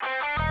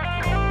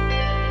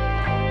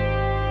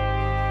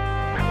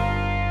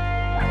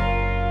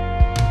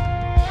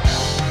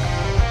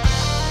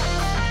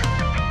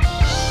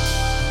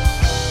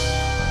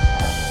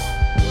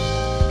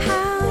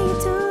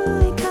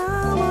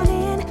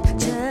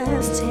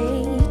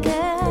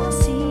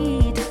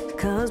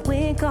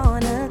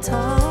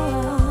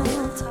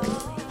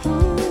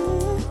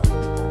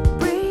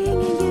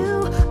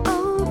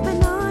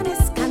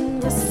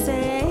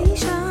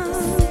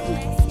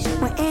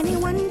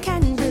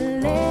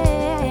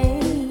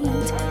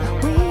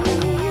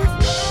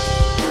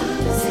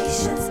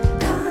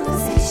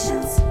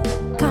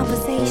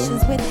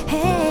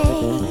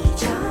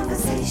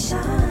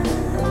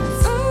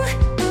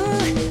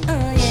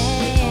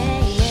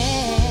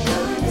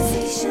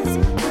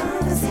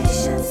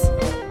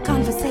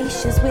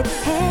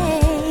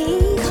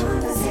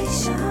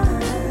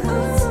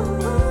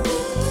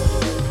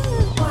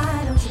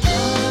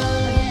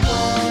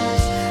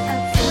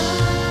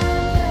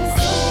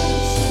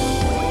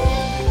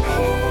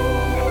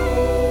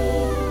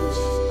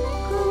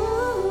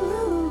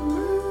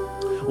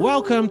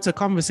Welcome to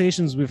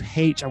Conversations with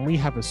H, and we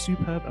have a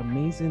superb,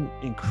 amazing,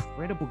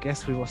 incredible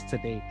guest with us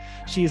today.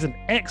 She is an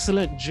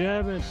excellent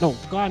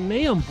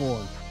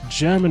Ghanaian-born,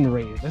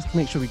 German-raised, let's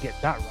make sure we get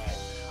that right,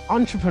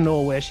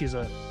 entrepreneur, where she's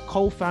a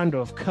co-founder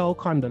of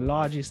Curlcon, the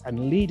largest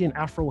and leading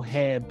Afro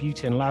hair,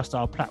 beauty and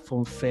lifestyle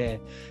platform fair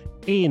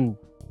in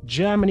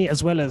Germany,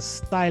 as well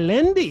as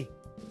Stylendi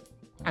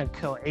and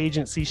Curl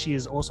Agency. She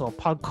is also a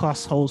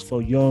podcast host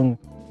for Young,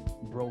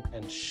 Broke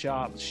and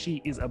Sharp.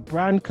 She is a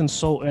brand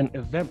consultant,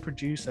 event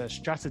producer,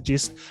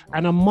 strategist,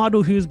 and a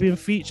model who's been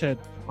featured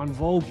on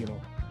Vogue. You know,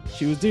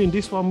 she was doing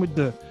this one with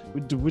the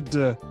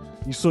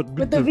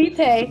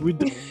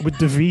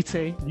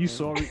Vitae. You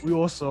saw it. We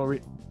all saw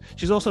it.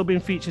 She's also been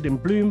featured in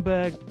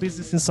Bloomberg,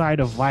 Business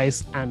Insider,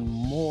 Vice, and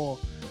more.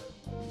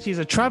 She's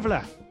a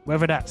traveler,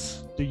 whether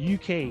that's the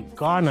UK,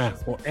 Ghana,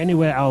 or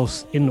anywhere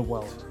else in the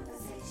world.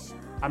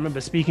 I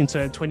remember speaking to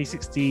her in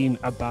 2016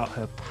 about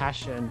her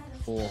passion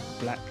for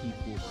Black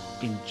people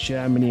in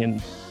Germany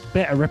and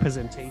better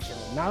representation.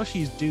 And now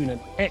she's doing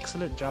an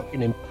excellent job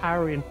in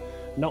empowering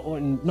not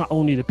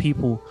only the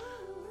people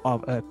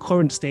of a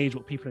current stage,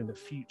 but people in the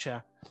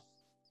future.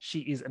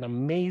 She is an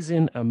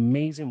amazing,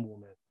 amazing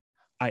woman.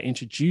 I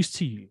introduce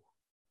to you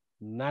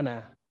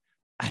Nana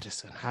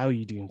Addison. How are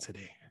you doing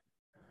today?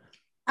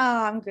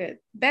 Oh, I'm good.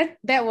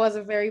 That was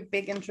a very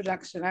big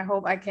introduction. I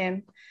hope I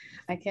can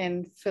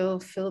fill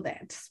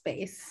that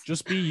space.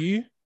 Just be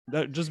you.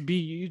 Just be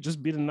you.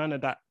 Just be the Nana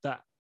that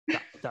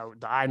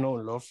I know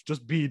and love.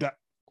 Just be that,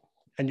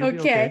 and you'll be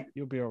okay.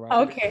 You'll be all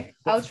right. Okay,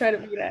 I'll try to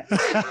be that.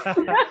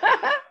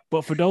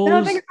 But for those,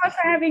 no, thank you for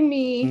having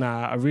me.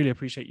 Nah, I really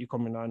appreciate you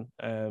coming on.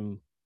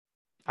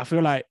 I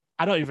feel like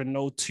I don't even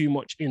know too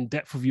much in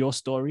depth of your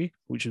story,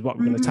 which is what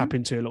we're going to tap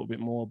into a little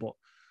bit more. But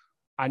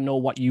I know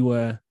what you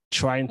were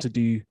trying to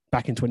do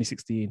back in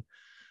 2016,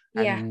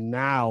 and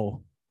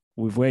now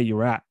with where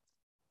you're at,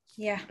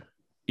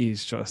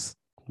 is just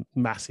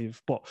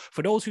massive. But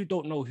for those who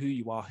don't know who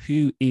you are,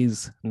 who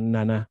is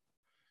Nana?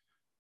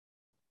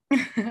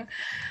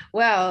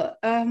 Well,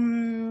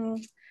 I'm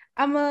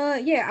a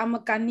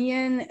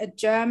Ghanaian, a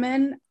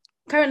German.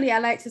 Currently, I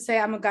like to say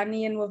I'm a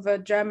Ghanaian with a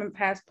German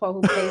passport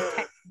who pays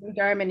taxes in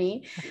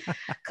Germany,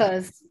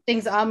 because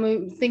things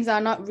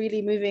are not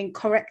really moving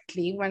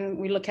correctly when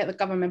we look at the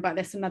government. But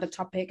that's another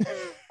topic.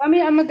 I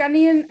mean, I'm a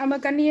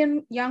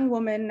Ghanaian young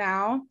woman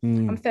now.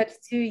 I'm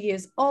 32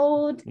 years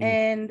old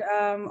and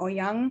or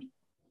young,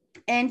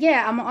 and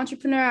I'm an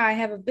entrepreneur. I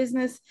have a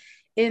business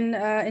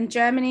in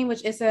Germany,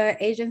 which is an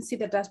agency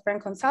that does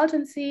brand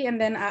consultancy. And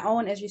then I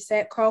own, as you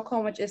said,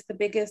 Curlcon, which is the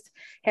biggest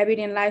hair,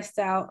 beauty and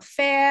lifestyle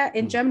fair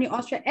in Germany,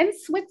 Austria, and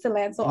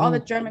Switzerland. So all the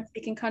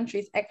German-speaking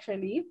countries,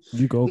 actually.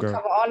 You go, we girl.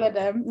 cover all of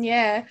them.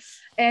 Yeah.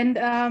 And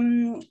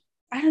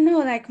I don't know,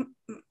 like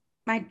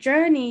my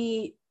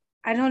journey,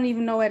 I don't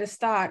even know where to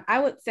start. I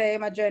would say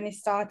my journey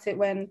started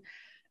when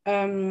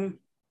in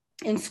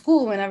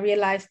school, when I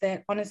realized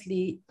that,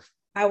 honestly,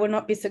 I would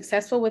not be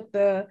successful with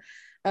the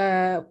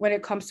when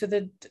it comes to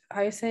the,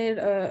 how you say it,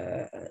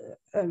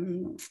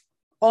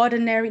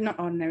 not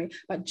ordinary,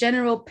 but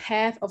general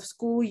path of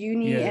school,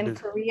 uni, and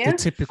career. The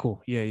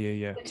typical,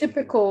 The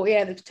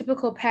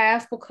typical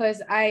path,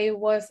 because I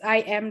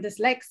am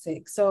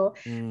dyslexic. So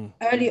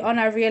early on,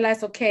 I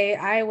realized, okay,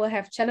 I will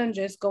have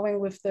challenges going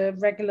with the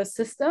regular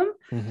system,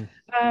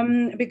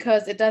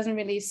 because it doesn't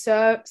really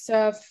serve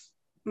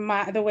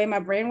the way my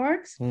brain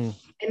works, and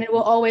it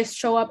will always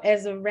show up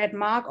as a red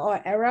mark or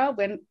error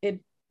when it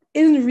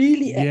isn't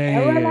really an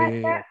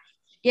error that.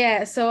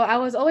 Yeah, so I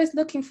was always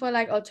looking for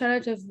like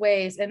alternative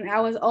ways, and I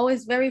was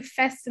always very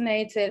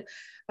fascinated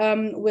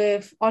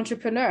with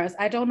entrepreneurs.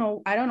 I don't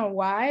know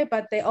why,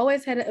 but they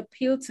always had an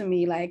appeal to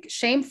me. Like,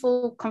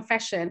 shameful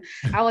confession,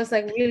 I was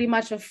like really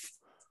much a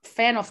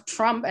fan of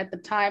Trump at the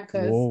time,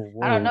 because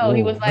I don't know,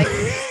 he was like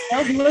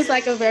he was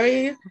like a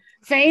very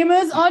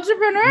famous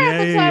entrepreneur at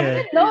the time. I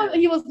didn't know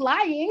he was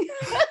lying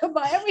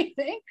about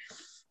everything.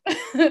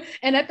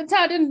 And at the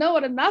time I didn't know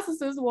what a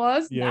narcissist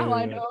was. Now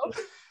I know.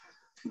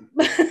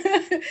 But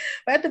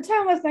at the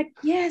time I was like,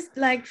 yes,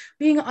 like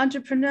being an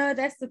entrepreneur,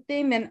 that's the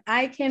thing. Then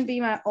I can be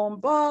my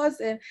own boss,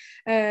 and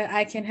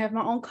I can have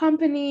my own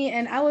company.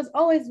 And I was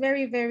always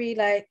very, very,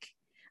 like,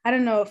 I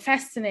don't know,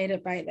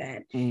 fascinated by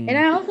that. And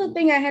I also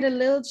think I had a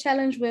little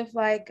challenge with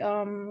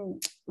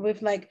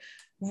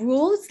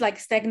rules, like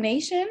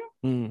stagnation,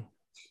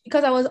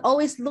 because I was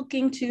always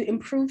looking to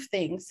improve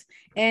things.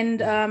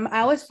 And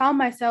I always found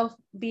myself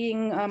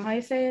being,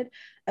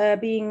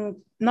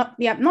 being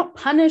not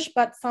punished,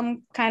 but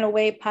some kind of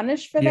way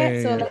punished for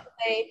that. So let's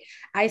say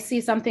I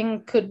see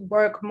something could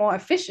work more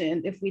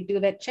efficient if we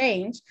do that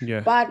change,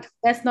 but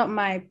that's not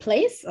my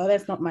place, or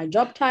that's not my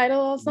job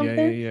title or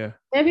something.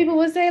 Then people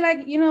would say,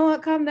 like, you know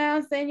what, calm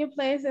down, stay in your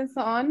place, and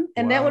so on.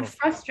 And that would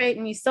frustrate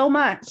me so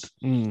much.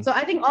 So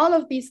I think all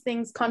of these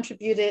things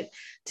contributed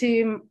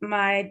to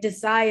my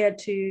desire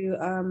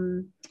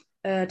to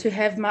to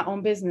have my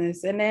own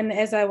business. And then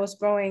as I was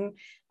growing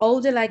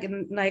older, like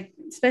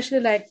especially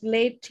like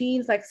late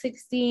teens, like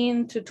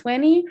 16 to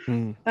 20,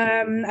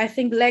 I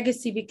think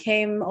legacy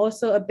became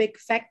also a big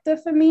factor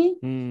for me.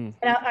 And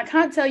I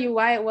can't tell you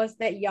why it was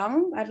that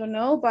young. I don't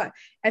know, but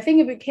I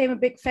think it became a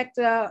big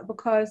factor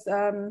because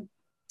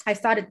I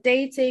started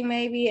dating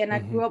maybe, and I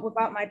grew up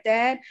without my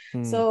dad.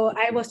 So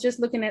I was just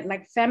looking at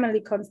like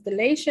family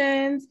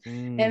constellations.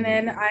 And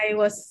then I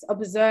was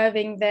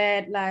observing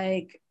that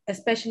like,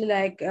 especially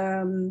like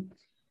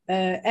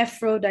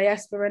Afro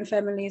diasporan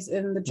families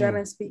in the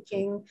German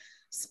speaking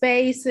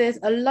spaces,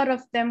 a lot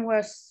of them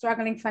were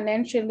struggling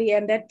financially,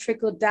 and that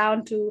trickled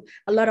down to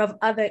a lot of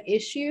other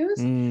issues.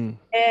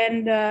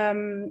 And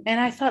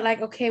I thought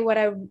like, okay, what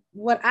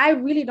I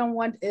really don't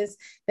want is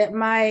that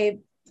my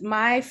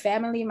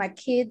family, my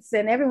kids,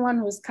 and everyone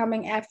who's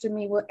coming after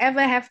me will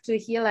ever have to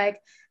hear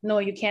like, no,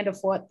 you can't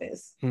afford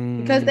this.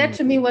 Because that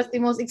to me was the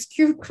most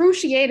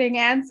excruciating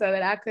answer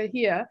that I could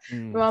hear.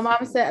 My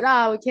mom said,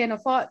 oh, we can't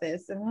afford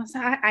this. And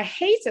I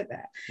hated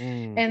that.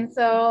 And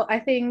so I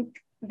think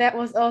that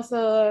was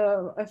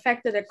also a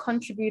factor that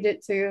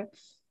contributed to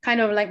kind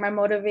of like my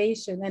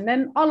motivation. And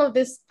then all of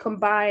this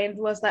combined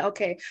was like,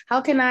 okay,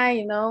 how can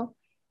I,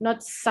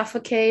 not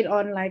suffocate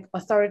on like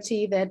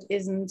authority that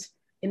isn't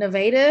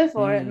innovative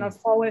or not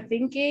forward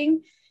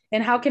thinking,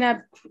 and how can I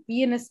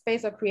be in a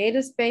space or create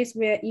a space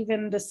where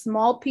even the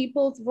small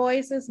people's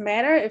voices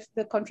matter if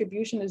the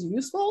contribution is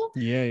useful.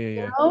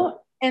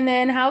 And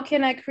then how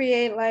can I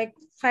create like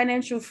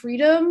financial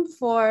freedom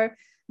for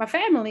my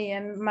family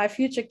and my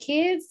future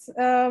kids,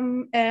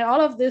 and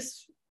all of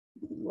this,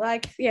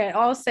 like,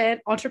 all said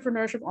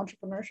entrepreneurship.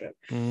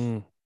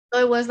 So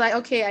it was like,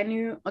 okay, I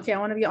knew, okay, I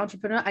want to be an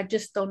entrepreneur. I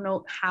just don't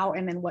know how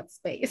and in what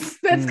space.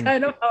 That's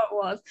kind of how it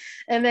was.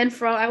 And then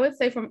I would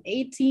say from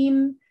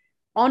 18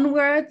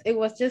 onwards, it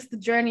was just the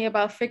journey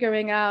about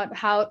figuring out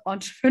how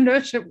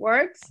entrepreneurship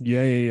works.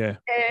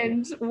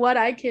 And what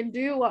I can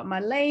do, what my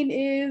lane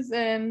is.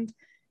 And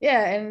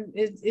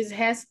it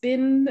has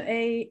been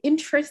a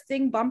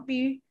interesting,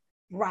 bumpy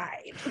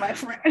ride, my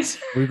friend.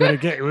 we're gonna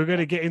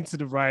get into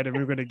the ride, and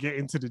we're gonna get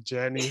into the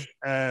journey.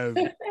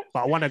 But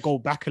I want to go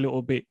back a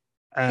little bit.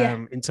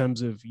 In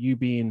terms of you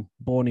being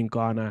born in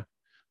Ghana,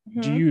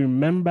 do you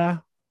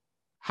remember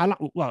how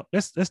long? Well,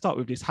 let's start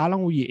with this. How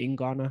long were you in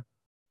Ghana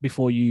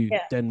before you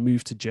then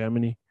moved to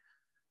Germany?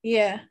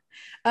 I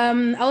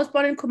was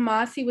born in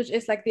Kumasi, which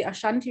is like the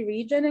Ashanti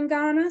region in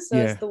Ghana, so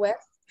it's the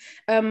west.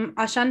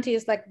 Ashanti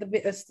is like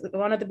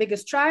one of the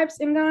biggest tribes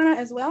in Ghana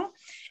as well.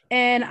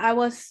 And I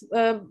was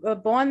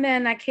born there,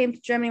 and I came to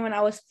Germany when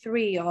I was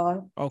 3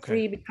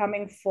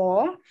 becoming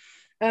 4.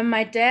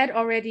 My dad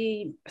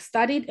already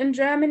studied in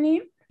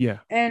Germany.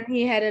 And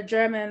he had a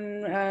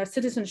German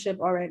citizenship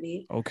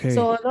already.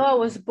 So although I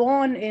was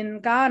born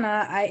in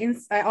Ghana, I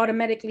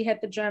automatically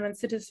had the German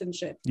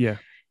citizenship.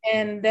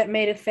 And that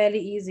made it fairly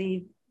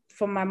easy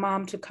for my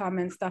mom to come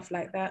and stuff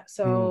like that.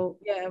 So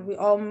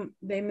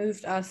they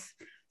moved us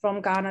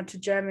from Ghana to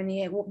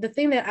Germany. The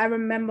thing that I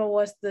remember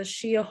was the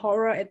sheer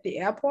horror at the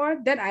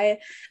airport. That I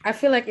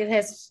feel like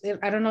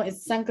I don't know,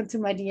 it's sunk into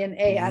my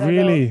DNA. I don't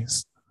know.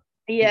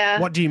 Yeah.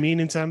 What do you mean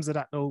in terms of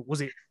that though?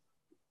 Was it?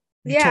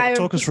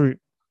 Talk us through.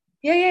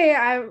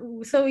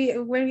 So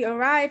when we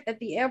arrived at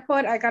the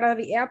airport, I got out of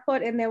the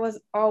airport, and there was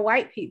all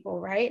white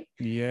people, right?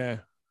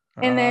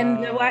 And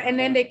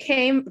then they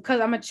came, because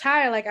I'm a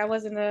child, like I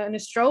was in a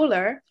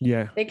stroller.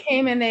 They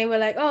came and they were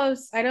like, oh,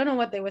 I don't know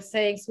what they were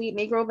saying, sweet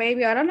Negro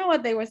baby. I don't know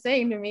what they were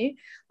saying to me,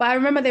 but I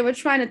remember they were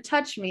trying to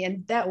touch me,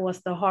 and that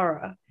was the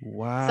horror.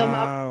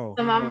 Wow.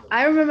 So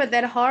I remember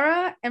that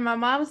horror, and my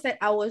mom said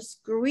I was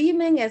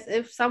screaming as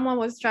if someone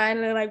was trying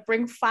to like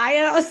bring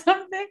fire or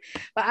something,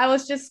 but I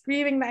was just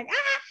screaming like,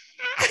 ah!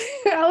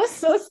 I was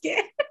so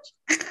scared.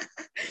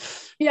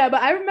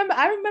 But I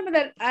remember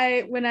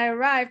that when I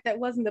arrived, that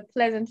wasn't a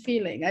pleasant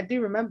feeling. I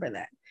do remember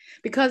that,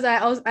 because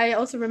I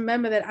also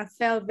remember that I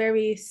felt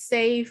very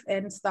safe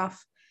and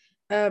stuff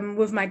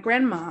with my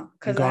grandma,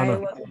 because I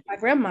was with my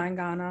grandma in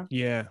Ghana.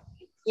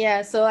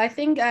 So I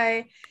think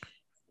I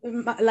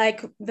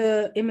like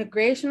the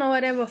immigration or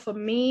whatever for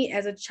me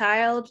as a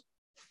child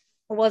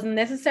wasn't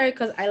necessary,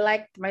 because I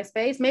liked my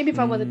space. Maybe if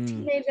I was a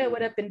teenager, it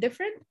would have been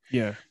different.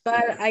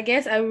 But I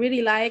guess I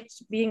really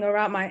liked being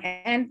around my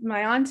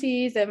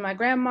aunties and my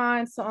grandma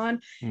and so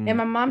on. And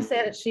my mom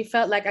said that she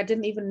felt like I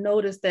didn't even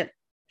notice that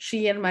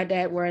she and my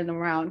dad weren't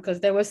around, because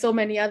there were so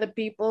many other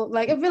people,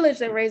 like a village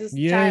that raises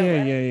a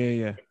child.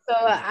 So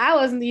I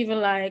wasn't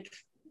even like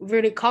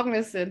really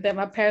cognizant that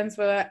my parents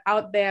were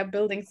out there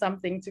building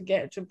something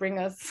to bring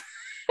us.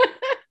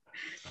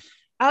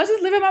 I was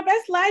just living my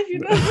best life,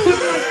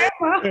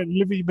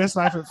 Living your best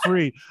life at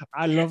 3.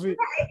 I love it.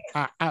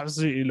 I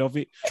absolutely love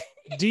it.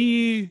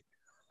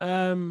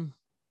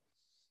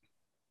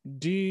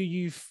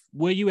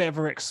 Were you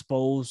ever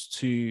exposed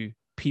to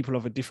people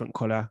of a different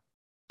color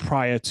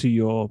prior to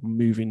your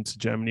moving to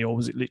Germany, or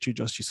was it literally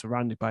just you're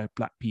surrounded by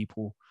Black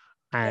people,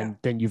 and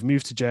then you've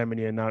moved to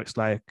Germany, and now it's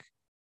like,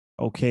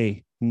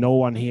 okay, no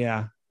one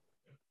here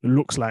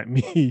looks like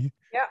me?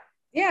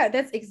 yeah,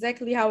 that's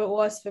exactly how it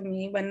was for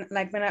me when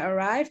I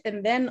arrived.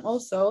 And then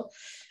also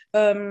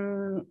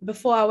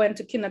before I went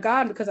to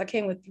kindergarten, because I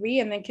came with 3,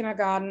 and then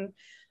kindergarten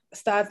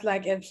starts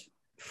like at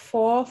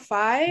 4,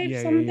 5 Yeah, yeah,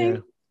 yeah.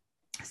 something.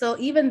 So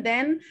even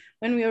then,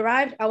 when we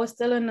arrived, I was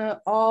still in an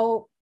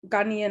all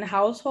Ghanaian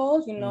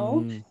household, you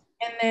know. Mm.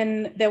 And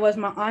then there was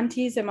my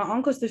aunties and my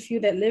uncles, the few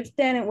that lived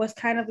there. And it was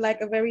kind of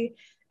like a very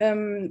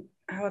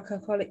how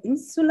can I call it,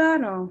 insula?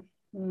 No.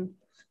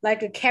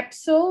 Like a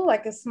capsule,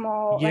 like a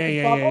small, Yeah, like a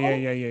yeah, yeah, yeah, bubble.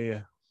 yeah, yeah,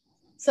 yeah.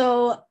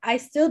 So I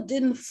still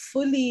didn't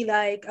fully,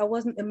 like, I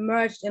wasn't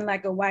immersed in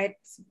like a white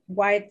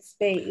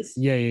space.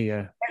 Yeah, yeah,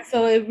 yeah. And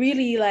so it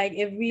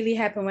really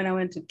happened when I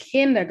went to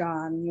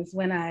kindergarten, was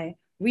when I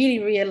really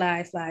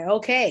realized, like,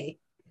 okay,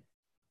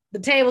 the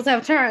tables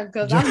have turned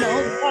because I'm the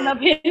only one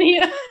up in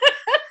here.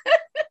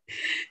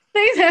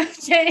 Things have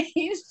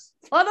changed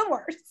for the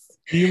worse.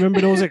 Do you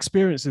remember those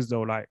experiences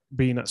though, like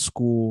being at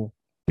school,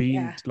 being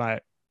Yeah.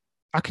 like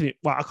I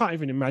can't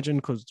even imagine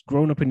because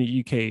growing up in the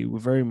UK, we're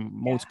very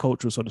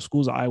multicultural. So the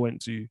schools that I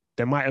went to,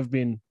 there might have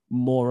been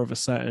more of a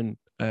certain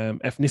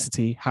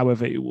ethnicity.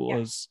 However, it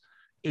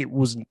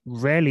was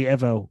rarely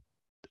ever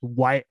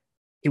white.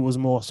 It was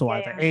more so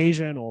either Yeah.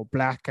 Asian or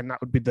black, and that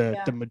would be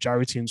the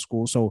majority in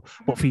school. So,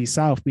 but for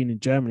yourself being in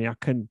Germany, I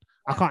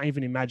can't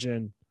even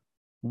imagine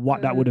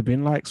what that would have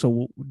been like.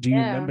 So, do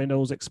you Yeah. remember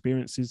those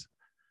experiences?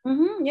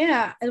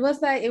 Yeah, it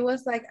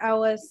was like I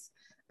was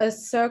a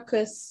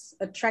circus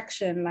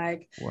attraction.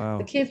 Like the Wow.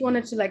 kids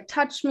wanted to like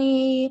touch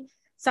me,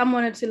 some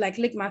wanted to like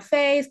lick my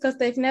face because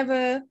they've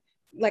never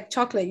like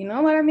chocolate, you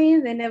know what I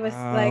mean? They never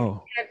like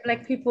Wow. had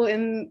like people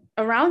in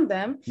around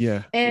them.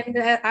 Yeah. And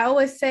I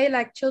always say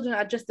like children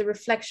are just the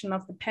reflection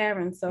of the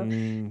parents. So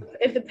Mm,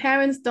 if the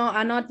parents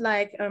are not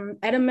like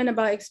adamant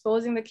about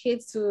exposing the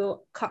kids to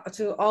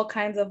all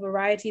kinds of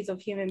varieties of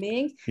human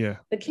beings, yeah.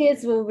 the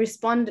kids will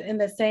respond in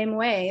the same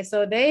way.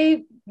 So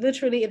they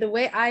literally, the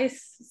way I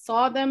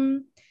saw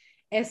them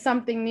as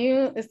something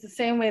new is the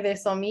same way they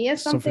saw me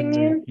as something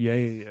Something new. new. Yeah,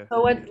 yeah, yeah.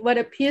 So what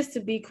appears to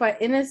be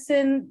quite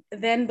innocent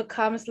then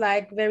becomes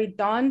like very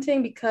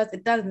daunting because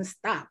it doesn't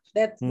stop.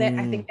 That I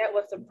Mm, think that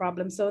was the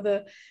problem. So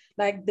the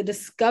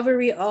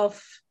discovery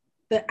of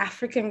the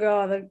African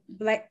girl, the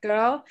Black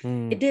girl,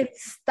 it mm, didn't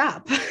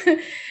stop.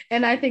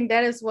 And I think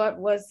that is what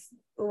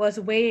was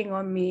weighing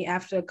on me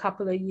after a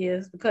couple of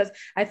years, because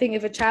I think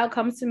if a child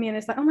comes to me and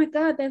it's like, oh my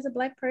God, there's a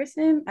Black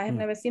person, I have mm,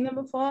 never seen them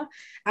before,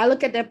 I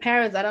look at their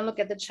parents, I don't look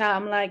at the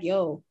child. I'm like,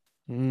 yo,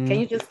 can mm.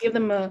 you just give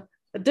them a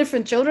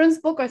different children's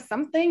book or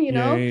something, you Yeah,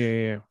 know?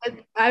 yeah, yeah,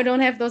 But I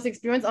don't have those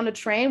experience on the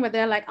train where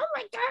they're like, oh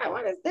my God,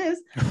 what is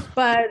this? yeah.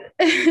 But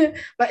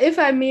but if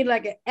I meet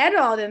like an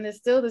adult and it's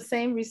still the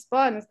same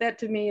response, that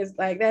to me is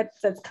like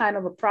that's kind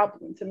of a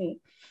problem to me.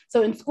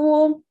 So in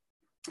school,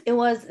 it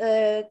was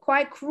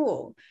quite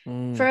cruel.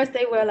 Mm, First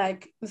they were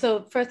like,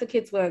 so first the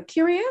kids were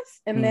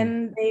curious and mm,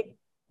 then they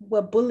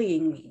were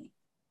bullying me.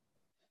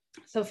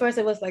 So first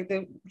it was like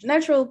the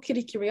natural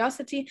kitty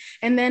curiosity,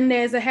 and then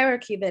there's a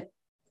hierarchy that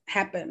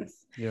happens.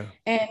 yeah.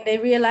 And they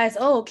realize,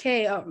 oh,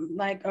 okay,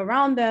 like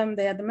around them,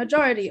 they are the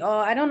majority. Or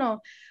I don't know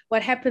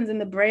what happens in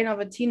the brain of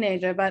a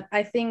teenager, but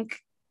I think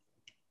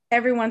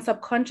everyone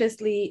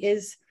subconsciously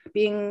is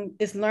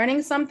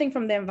learning something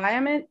from the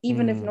environment,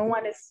 even if Mm, no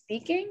one is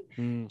speaking.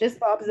 mm, Just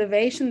by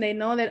observation, they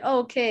know that, oh,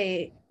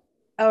 okay,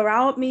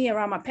 around me,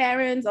 around my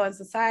parents, or in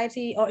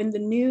society, or in the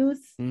news,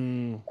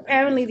 mm.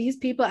 apparently these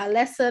people are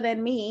lesser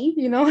than me,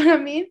 you know what I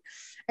mean?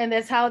 And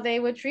that's how they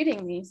were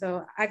treating me.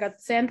 So I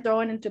got sand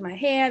thrown into my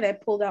hair, they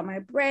pulled out my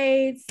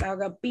braids, I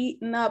got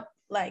beaten up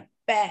like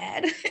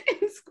bad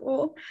in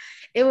school.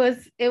 It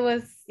was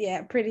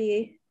yeah,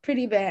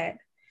 pretty bad.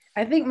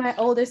 I think my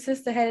older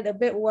sister had it a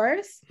bit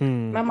worse.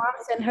 Mm, My mom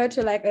sent her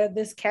to like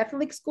this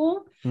Catholic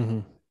school,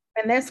 mhm,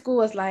 and that school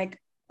was like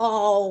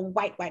all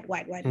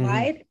mhm.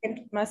 white.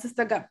 And my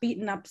sister got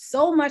beaten up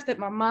so much that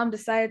my mom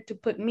decided to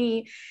put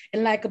me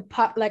in like a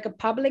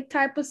public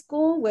type of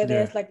school where Yeah.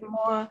 there's like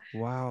more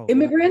Wow.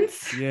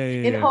 immigrants Yeah,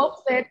 yeah, in yeah.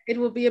 hopes that it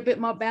will be a bit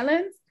more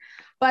balanced.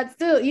 But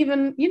still,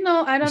 even, I You,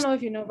 don't s- know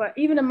if you know, but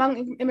even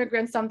among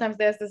immigrants, sometimes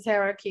there's this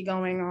hierarchy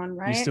going on, you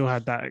right? still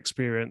had that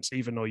experience,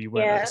 even though you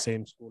weren't at the Yeah.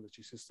 same school as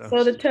your sister.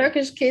 So the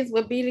Turkish kids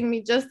were beating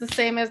me just the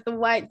same as the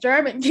white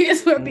German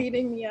kids were Mm,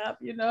 beating me up,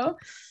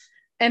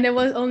 And there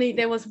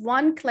was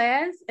one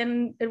class,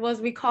 and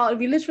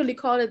we literally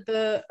called it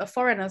the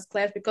foreigners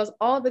class, because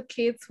all the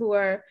kids who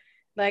were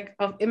like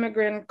of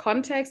immigrant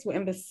context were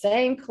in the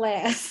same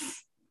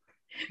class.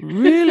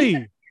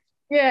 really?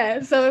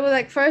 Yeah, so it was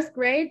like first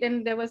grade,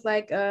 and there was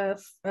like A,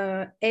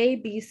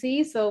 B,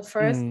 C. So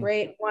first Mm,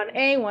 grade,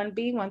 1A,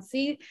 1B,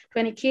 1C,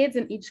 20 kids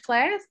in each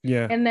class.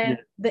 yeah. And then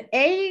the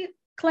A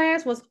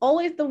class was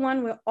always the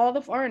one where all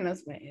the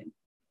foreigners were in.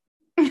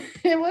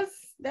 It was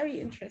very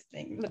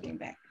interesting looking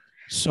back.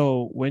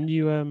 So when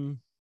you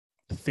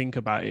think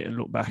about it and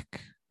look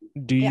back,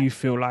 do Yeah. you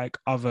feel like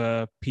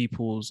other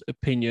people's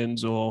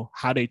opinions or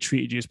how they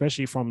treated you,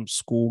 especially from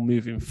school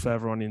moving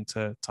further on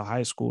into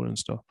high school and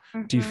stuff,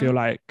 do you feel Mhm.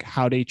 like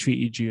how they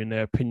treated you and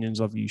their opinions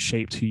of you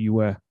shaped who you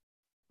were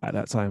at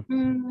that time?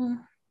 Mm.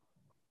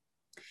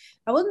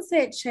 I wouldn't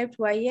say it shaped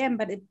who I am,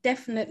 but it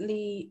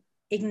definitely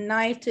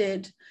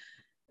ignited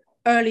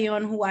early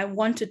on who I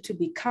wanted to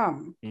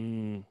become.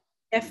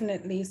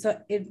 Definitely. So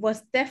it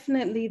was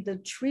definitely the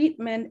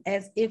treatment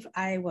as if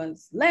I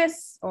was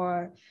less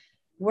or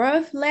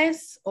worth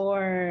less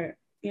or,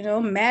 you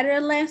know, matter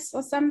less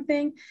or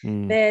something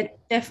that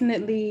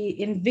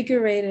definitely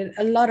invigorated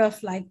a lot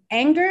of like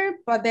anger,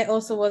 but there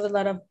also was a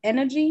lot of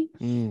energy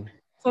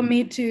for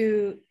me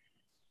to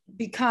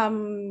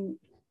become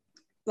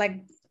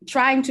like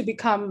trying to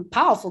become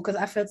powerful because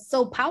I felt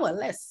so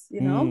powerless,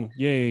 you know?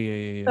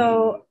 Yeah.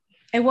 So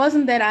it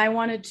wasn't that I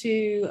wanted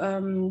to,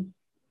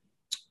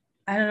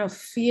 I don't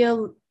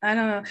know, I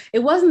don't know. It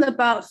wasn't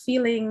about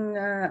feeling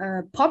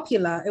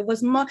popular. It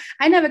was more,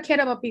 I never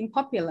cared about being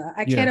popular.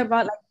 I cared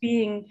about like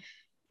being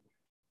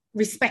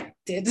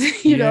respected,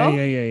 you know?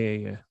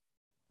 Yeah.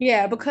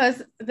 Yeah,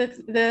 because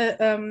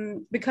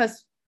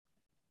because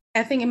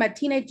I think in my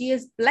teenage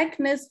years,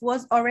 Blackness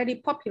was already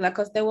popular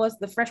because there was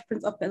the Fresh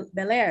Prince of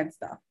Bel-Air and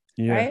stuff,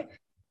 right?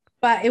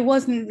 But it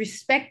wasn't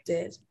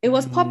respected. It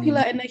was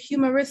popular in a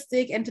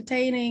humoristic,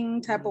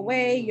 entertaining type of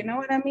way. You know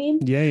what I mean?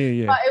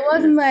 Yeah. But it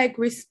wasn't like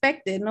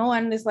respected. No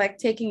one is like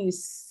taking you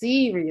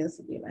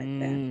seriously like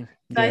that.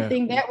 So I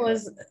think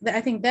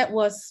that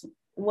was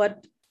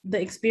what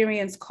the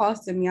experience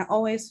costed me.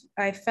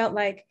 I felt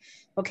like,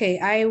 okay,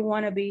 I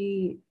want to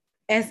be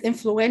as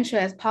influential,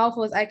 as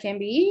powerful as I can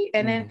be,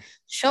 and then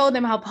show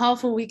them how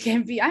powerful we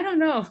can be. I don't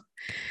know.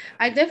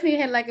 I definitely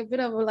had like a bit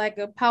of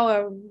a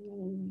power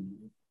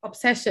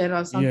obsession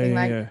or something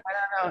I don't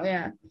know.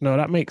 Yeah. No,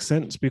 that makes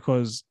sense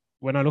because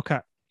when I look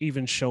at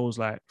even shows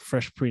like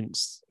Fresh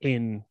Prince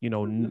in, you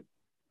know,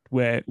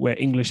 where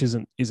English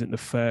isn't the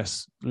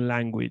first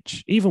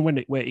language, even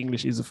where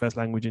English is the first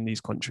language in these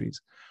countries,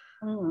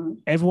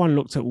 everyone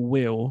looked at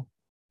Will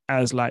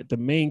as like the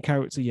main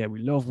character. Yeah, we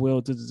love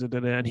Will,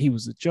 and he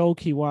was the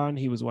jokey one.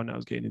 He was the one that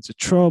was getting into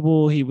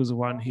trouble. He was the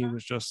one who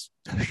was just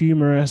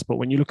humorous. But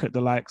when you look at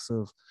the likes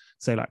of,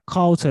 say, like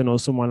Carlton or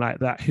someone like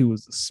that, who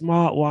was the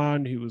smart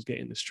one, who was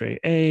getting the straight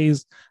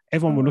A's,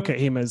 everyone would look at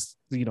him as,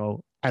 you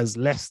know, as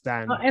less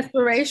than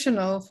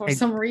aspirational for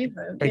some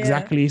reason.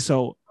 Exactly.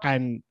 So,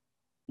 and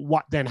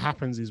what then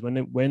happens is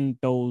when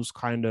those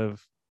kind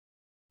of,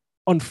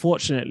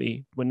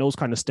 unfortunately, when those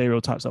kind of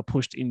stereotypes are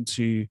pushed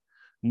into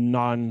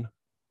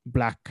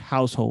non-Black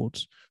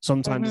households,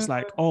 sometimes it's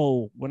like,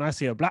 oh, when I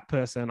see a Black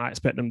person, I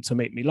expect them to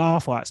make me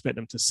laugh, or I expect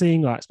them to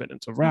sing, or I expect them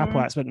to rap, or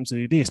I expect them to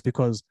do this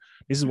because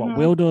this is what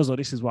Will does, or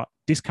this is what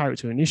this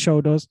character in this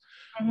show does.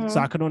 So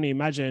I can only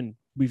imagine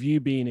with you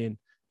being in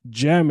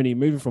Germany,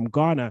 moving from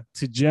Ghana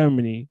to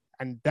Germany,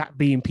 and that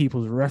being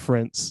people's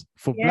reference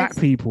for Black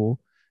people,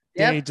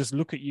 they just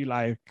look at you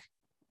like,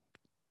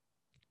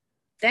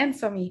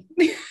 dance for me.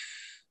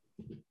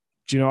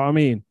 Do you know what I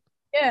mean?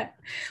 Yeah,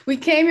 we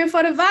came here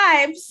for the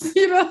vibes.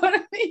 You know what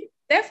I mean?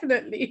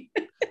 Definitely.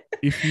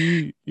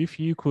 If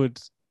you could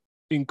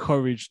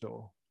encourage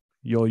though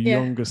your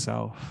younger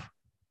self,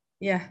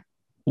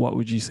 what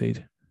would you say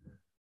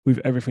with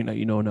everything that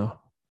you know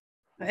now?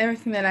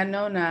 Everything that I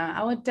know now,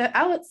 I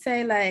would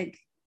say like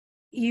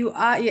you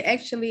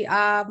actually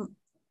are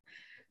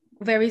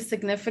very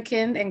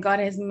significant, and God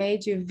has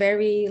made you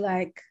very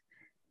like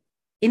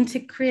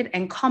intricate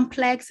and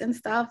complex and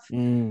stuff.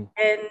 And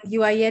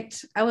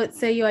I would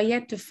say you are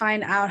yet to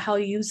find out how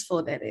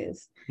useful that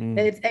is.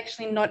 That it's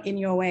actually not in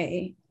your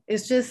way.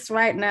 It's just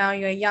right now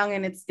you're young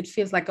and it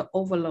feels like an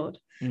overload.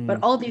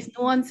 But all these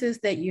nuances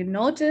that you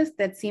notice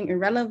that seem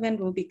irrelevant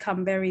will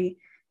become very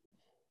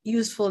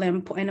useful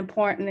and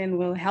important and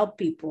will help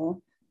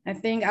people. I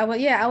think I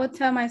would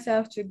tell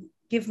myself to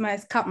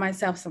cut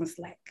myself some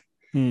slack.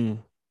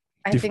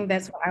 I think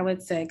that's what I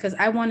would say, because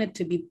I wanted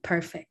to be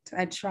perfect.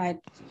 I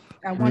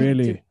wanted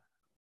to be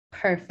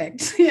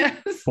perfect.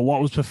 Yes. But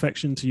what was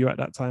perfection to you at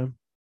that time?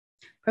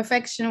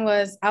 Perfection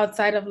was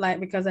outside of like,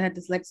 because I had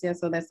dyslexia,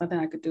 so there's nothing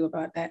I could do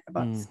about that,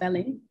 about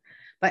spelling.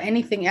 But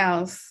anything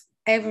else,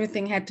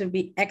 everything had to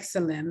be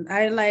excellent.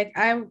 I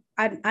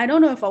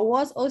don't know if I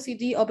was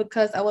OCD or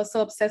because I was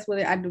so obsessed with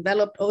it, I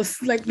developed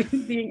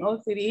being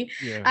OCD.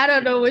 Yeah. I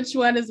don't know which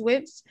one is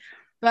which,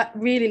 but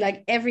really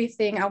like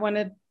everything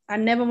I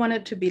never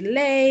wanted to be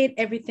late.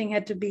 Everything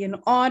had to be in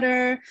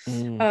order.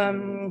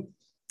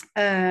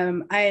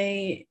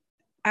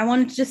 I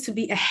wanted just to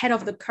be ahead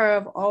of the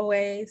curve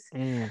always.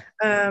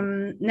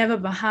 Never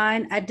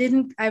behind.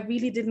 I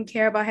really didn't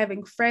care about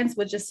having friends,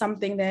 which is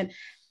something that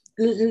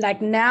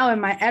like now in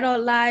my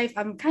adult life,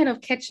 I'm kind of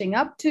catching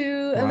up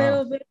to a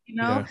little bit, you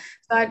know?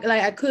 Yeah.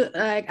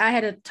 So I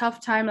had a tough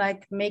time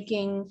like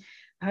making,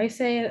 how you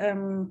say it,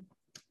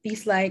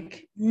 these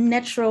like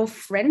natural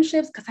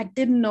friendships, because I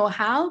didn't know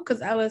how,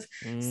 because I was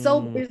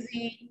so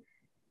busy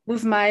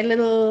with my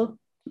little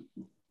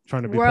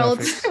trying to be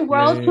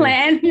world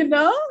plan, you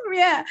know?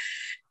 Yeah.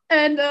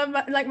 And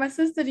like my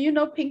sister, do you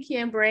know Pinky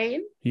and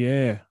Brain?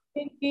 Yeah.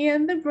 Pinky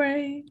and the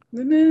Brain.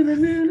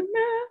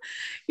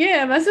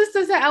 Yeah, my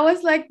sister said I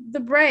was like the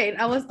brain.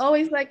 I was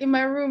always like in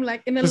my room,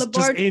 like in a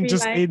laboratory,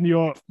 just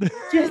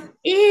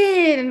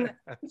in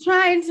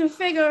trying to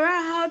figure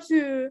out how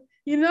to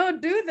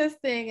do this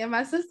thing. And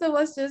my sister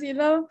was just,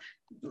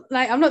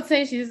 like, I'm not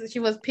saying she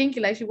was pinky,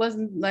 like she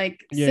wasn't like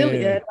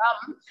silly or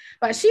dumb,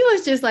 but she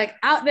was just like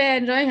out there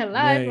enjoying her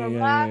life, blah,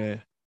 blah.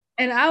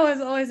 And I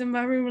was always in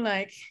my room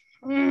like,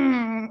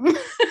 I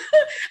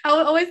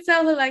would always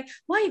tell her like,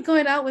 why are you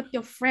going out with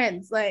your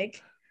friends?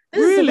 Like,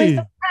 this is a waste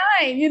of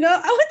time,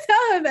 I would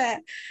tell her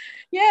that.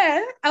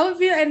 Yeah, I would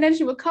feel, and then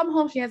she would come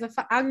home. She has an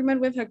argument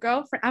with her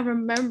girlfriend. I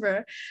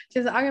remember she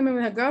has an argument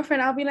with her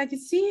girlfriend. I'll be like, you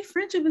see,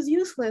 friendship is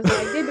useless.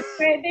 Like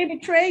they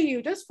betray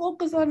you. Just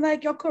focus on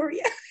like your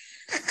career.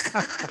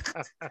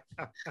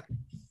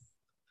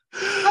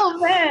 Oh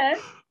man.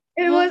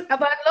 It was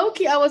about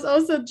low-key. I was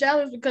also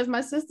jealous because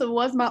my sister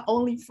was my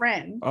only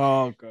friend.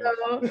 Oh god.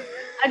 So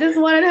I just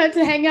wanted her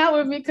to hang out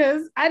with me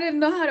because I didn't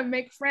know how to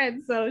make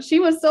friends. So she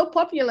was so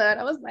popular. And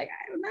I was like,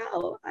 I don't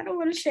know. I don't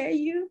want to share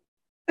you.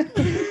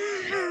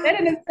 That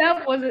in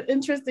itself was an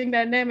interesting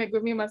dynamic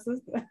with me and my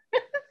sister.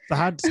 So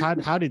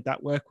how did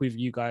that work with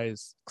you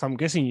guys? Because I'm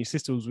guessing your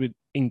sister was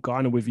in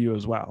Ghana with you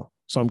as well.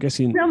 So I'm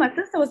guessing. No, my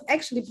sister was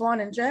actually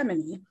born in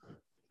Germany.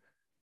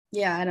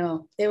 Yeah, I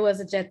know. It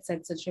was a jet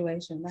set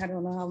situation. I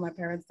don't know how my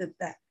parents did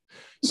that.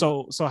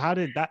 So how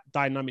did that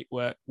dynamic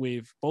work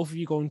with both of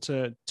you going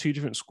to two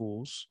different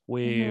schools,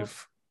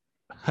 with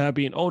her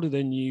being older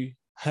than you,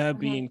 her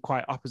being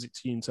quite opposite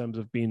to you in terms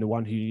of being the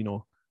one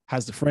who,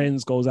 has the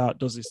friends, goes out,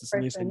 does this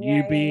and this, and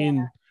you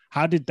being,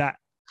 how did that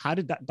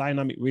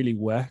dynamic really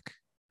work?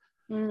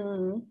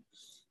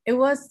 It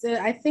was,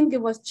 I think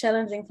it was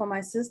challenging for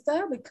my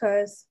sister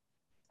because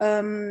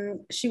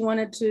she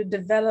wanted to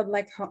develop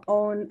like her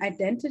own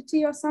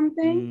identity or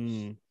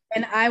something.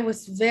 And I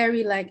was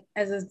very like,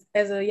 as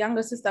a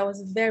younger sister, I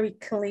was very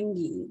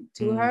clingy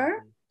to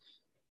her.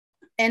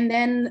 And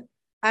then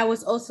I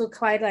was also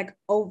quite like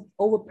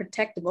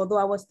overprotective, although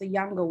I was the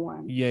younger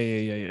one.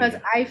 Yeah. Because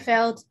I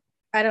felt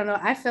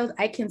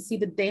I can see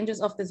the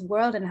dangers of this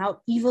world and how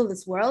evil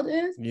this world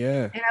is.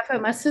 Yeah. And I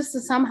felt my sister,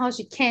 somehow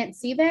she can't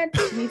see that.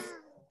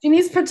 She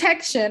needs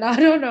protection. I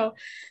don't know.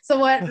 So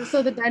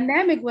the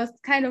dynamic was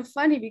kind of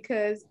funny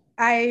because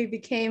I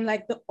became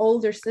like the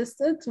older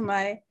sister to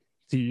my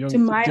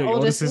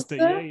older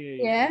sister.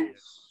 Yeah.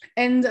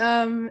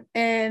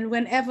 And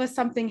whenever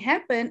something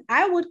happened,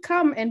 I would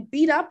come and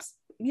beat up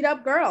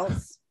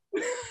girls.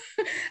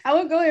 I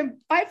would go and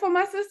fight for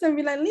my sister and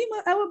be like,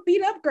 Lima, I would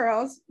beat up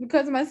girls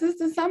because my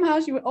sister, somehow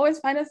she would always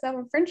find herself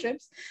in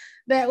friendships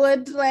that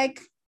would like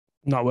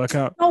not work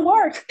out. Don't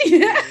work.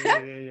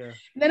 Yeah.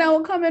 Then I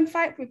would come and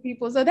fight with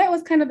people. So that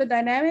was kind of the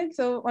dynamic.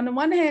 So on the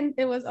one hand,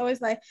 it was always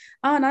like,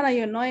 oh, Nana,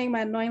 you're annoying, my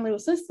annoying little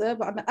sister.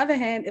 But on the other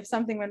hand, if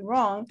something went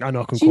wrong, I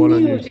know I can call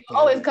on you. She would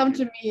always come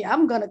to me.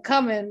 I'm gonna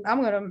come and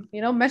I'm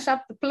gonna, mess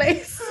up the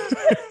place.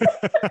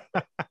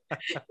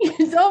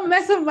 Don't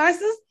mess with my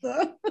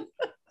sister.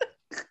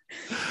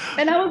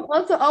 And I was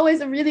also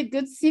always a really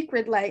good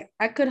secret. Like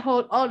I could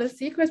hold all the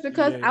secrets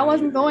because I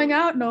wasn't going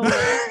out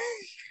nowhere.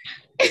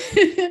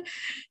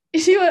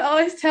 She would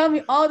always tell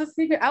me all the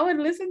secrets. I would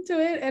listen to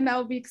it and I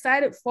would be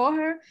excited for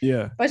her.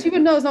 Yeah. But she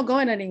would know it's not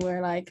going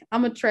anywhere. Like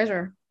I'm a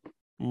treasure.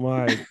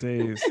 My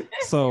days.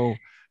 So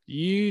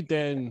you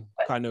then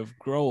kind of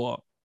grow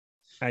up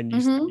and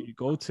you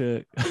go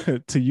to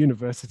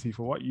university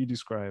for what you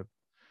describe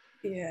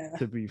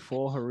to be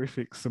 4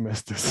 horrific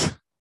semesters.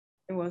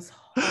 It was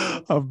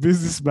of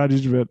business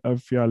management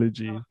and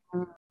theology.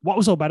 What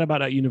was so bad about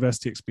that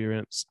university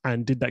experience?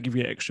 And did that give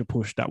you an extra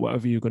push that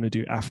whatever you're going to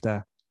do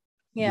after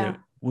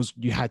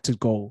you had to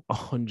go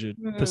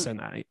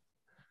 100% at it?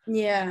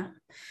 Yeah.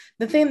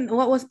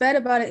 What was bad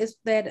about it is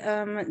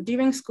that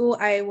during school,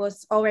 I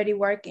was already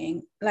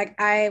working. Like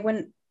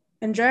when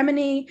in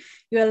Germany,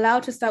 you're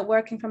allowed to start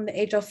working from the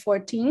age of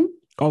 14.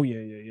 Oh,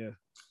 yeah.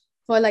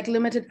 For like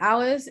limited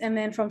hours. And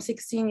then from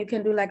 16, you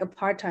can do like a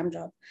part-time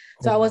job.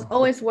 So I was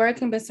always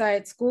working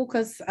besides school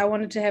because I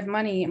wanted to have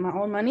money, my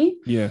own money.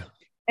 Yeah.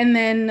 And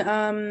then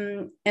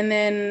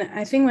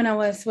I think when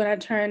I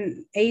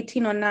turned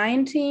 18 or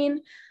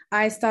 19,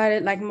 I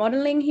started like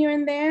modeling here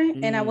and there,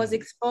 and I was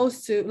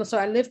exposed to. So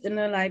I lived in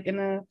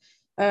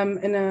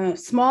a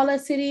smaller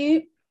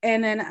city,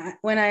 and then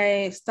when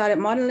I started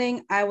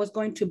modeling, I was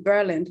going to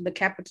Berlin, the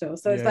capital.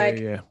 So it's I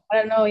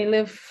don't know, you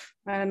live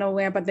I don't know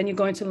where, but then you're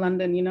going to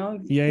London. You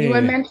were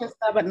in Manchester,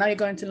 but now you're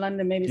going to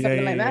London, maybe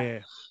something like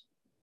that.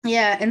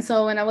 Yeah, and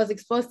so when I was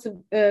exposed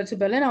to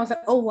Berlin, I was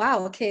like, oh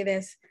wow, okay,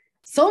 there's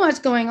so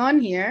much going on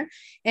here.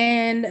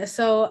 And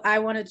so I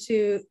wanted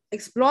to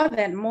explore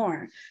that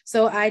more.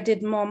 So I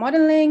did more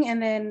modeling,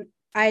 and then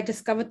I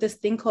discovered this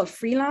thing called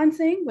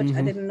freelancing, which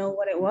I didn't know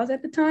what it was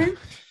at the time.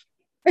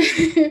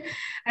 I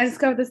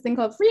discovered this thing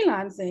called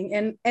freelancing.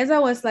 And as I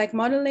was like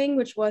modeling,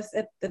 which was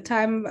at the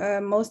time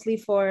mostly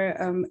for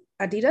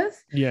Adidas.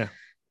 Yeah.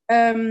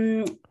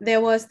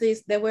 There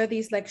were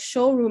these like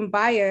showroom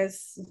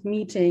buyers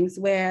meetings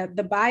where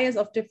the buyers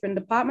of different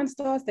department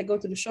stores, they go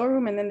to the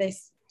showroom and then they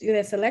do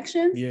their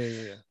selections.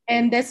 Yeah.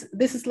 And this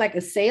is like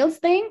a sales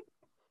thing.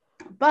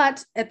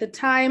 But at the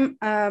time,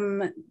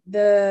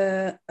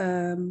 the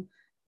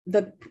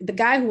the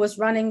guy who was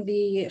running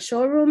the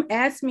showroom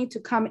asked me to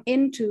come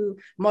in to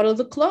model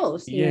the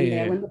clothes here and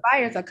there when the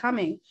buyers are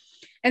coming.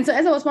 And so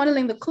as I was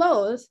modeling the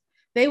clothes,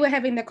 they were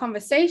having their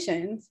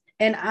conversations.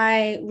 And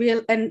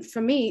and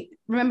for me,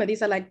 remember,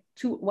 these are like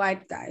two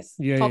white guys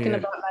talking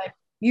about like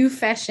youth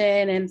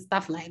fashion and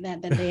stuff like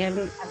that they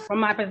haven't, from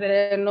my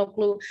perspective, no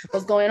clue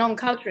what's going on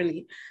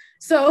culturally.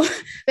 So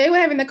they were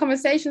having the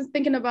conversations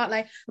thinking about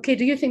like, okay,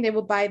 do you think they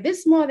will buy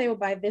this more? They will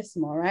buy this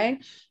more,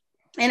 right?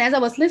 And as I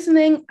was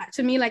listening,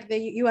 to me, like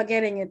you are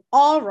getting it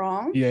all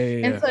wrong.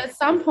 And so at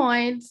some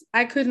point,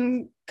 I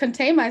couldn't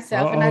contain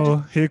myself. And I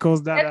just, here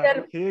goes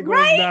Dada. Here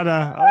goes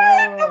Dada.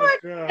 Oh,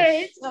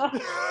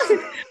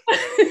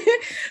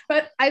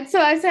 But I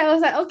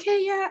was like,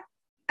 okay, yeah,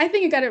 I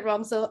think you got it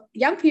wrong. So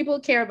young people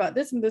care about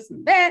this and this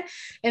and that,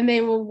 and they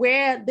will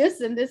wear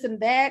this and this and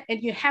that,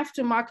 and you have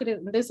to market it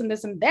in this and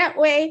this and that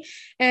way.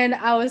 And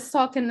I was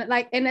talking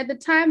like, and at the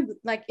time,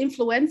 like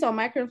influencer or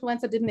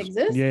micro-influencer didn't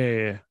exist.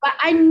 But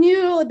I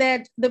knew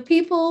that the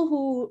people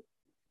who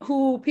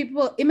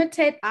people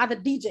imitate are the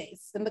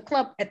DJs in the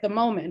club at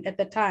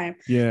the time.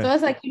 So I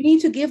was like, you need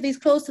to give these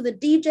clothes to the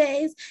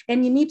DJs,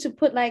 and you need to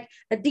put like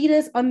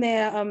Adidas on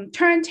their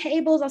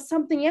turntables or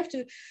something.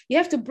 You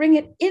have to bring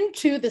it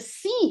into the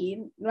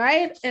scene,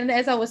 right? And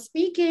as I was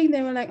speaking,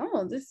 they were like,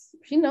 oh,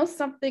 she knows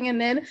something. And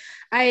then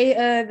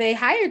they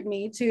hired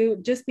me to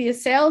just be a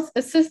sales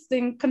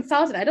assistant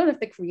consultant. I don't know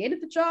if they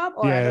created the job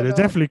or they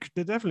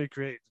definitely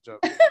created the job.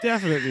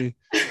 Definitely.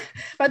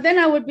 But then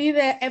I would be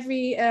there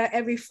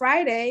every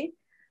Friday,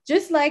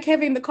 just like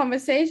having the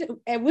conversation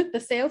with the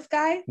sales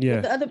guy,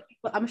 with the other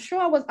people. I'm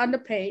sure I was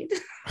underpaid.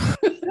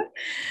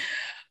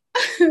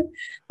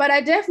 But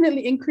I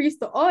definitely increased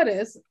the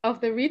orders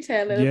of the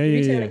retailing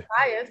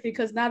buyers,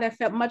 because now they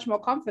felt much more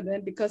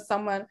confident because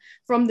someone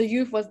from the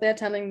youth was there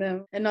telling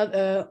them,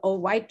 another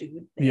old white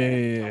dude. How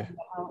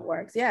it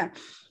works.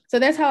 So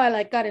that's how I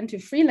like got into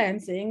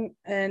freelancing.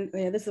 And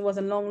this was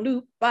a long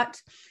loop,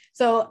 but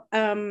so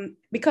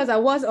because I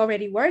was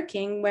already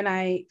working when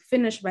I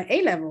finished my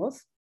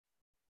A-levels,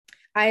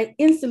 I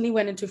instantly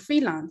went into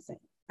freelancing.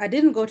 I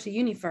didn't go to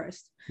uni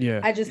first.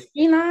 I just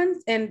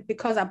freelanced, and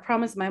because I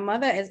promised my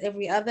mother, as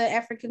every other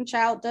African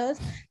child does,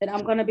 that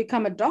I'm going to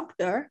become a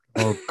doctor.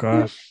 Oh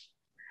gosh.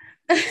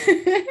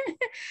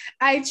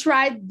 I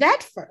tried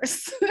that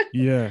first.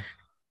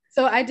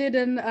 So I did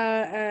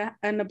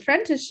an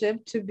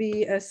apprenticeship to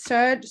be a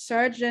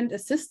surgeon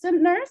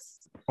assistant nurse.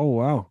 Oh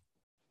wow.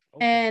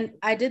 Okay. And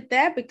I did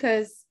that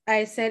because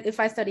I said, if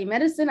I study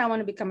medicine, I want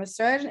to become a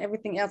surgeon.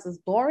 Everything else is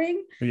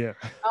boring. I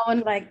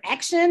want like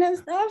action and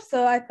stuff.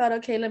 So I thought,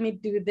 okay, let me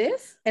do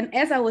this. And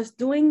as I was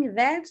doing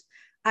that,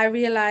 I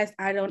realized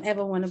I don't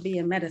ever want to be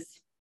in medicine.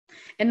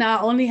 And now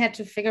I only had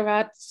to figure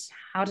out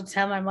how to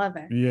tell my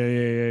mother.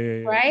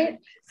 Right?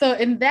 So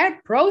in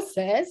that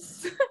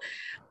process,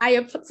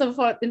 let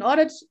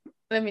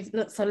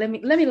me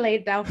lay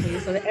it down for you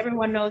so that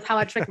everyone knows how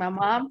I tricked my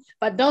mom,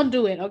 but don't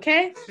do it,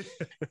 okay?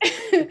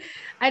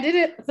 I did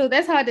it. So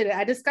that's how I did it.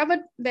 I discovered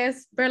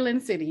there's Berlin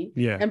City.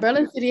 And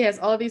Berlin City has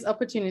all these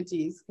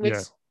opportunities, which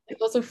is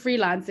also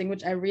freelancing,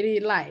 which I really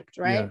liked,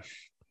 right?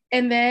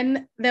 And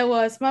then there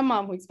was my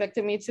mom who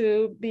expected me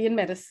to be in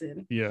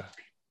medicine.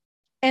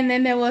 And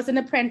then there was an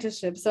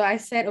apprenticeship. So I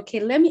said,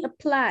 okay, let me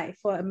apply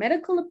for a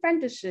medical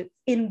apprenticeship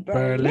in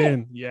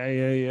Berlin.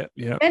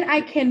 Then I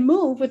can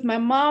move with my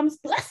mom's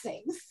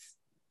blessings.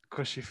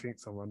 Because she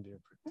thinks I'm on the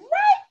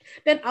right.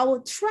 Then I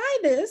will try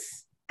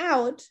this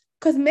out,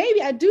 because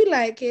maybe I do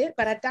like it,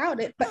 but I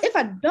doubt it. But if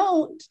I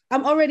don't,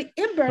 I'm already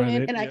in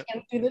Berlin and I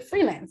can do the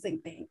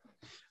freelancing thing.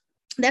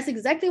 That's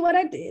exactly what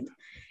I did.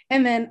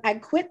 And then I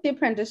quit the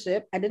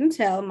apprenticeship. I didn't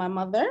tell my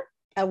mother.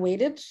 I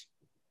waited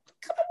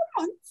a couple of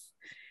months.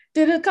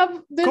 Did a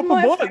couple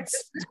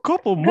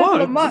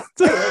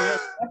months.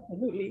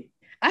 Absolutely.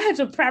 I had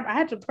to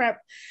prep.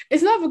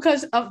 It's not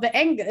because of the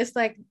anger. It's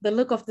like the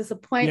look of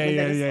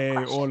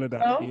disappointment. All of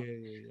that.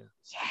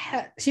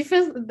 Yeah. She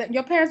feels that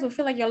your parents will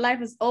feel like your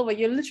life is over.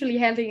 You're literally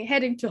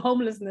heading to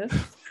homelessness.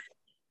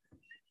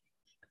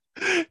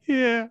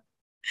 So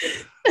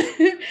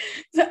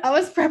I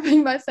was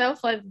prepping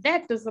myself for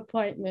that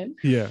disappointment.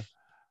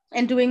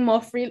 And doing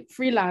more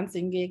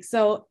freelancing gigs.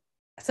 So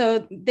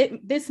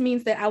this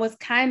means that I was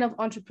kind of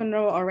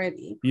entrepreneur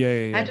already.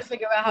 I had to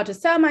figure out how to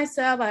sell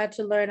myself. I had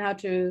to learn how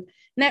to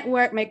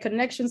network, make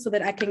connections so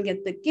that I can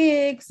get the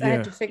gigs. I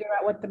had to figure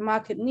out what the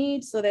market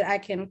needs so that I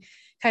can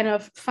kind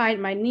of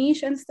find my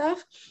niche and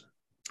stuff.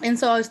 And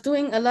so I was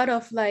doing a lot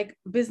of like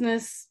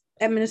business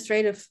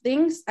administrative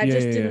things. I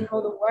just didn't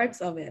know the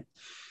words of it.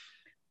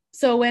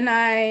 So when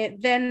I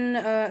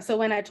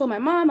told my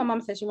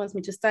mom said she wants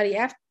me to study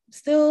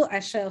I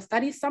shall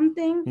study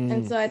something.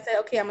 And so I said,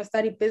 okay, I'm gonna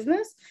study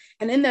business.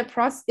 And in the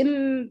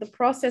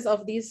process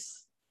of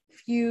these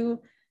 2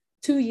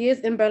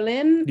 years in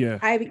Berlin,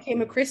 I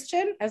became a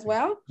Christian as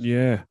well.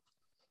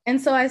 And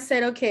so I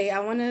said, okay, I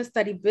want to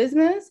study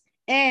business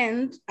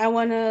and I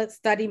want to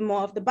study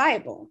more of the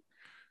Bible.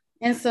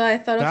 And so I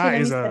thought,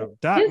 okay,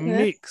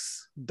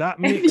 that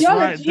mix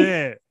right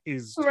there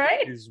is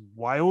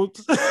wild.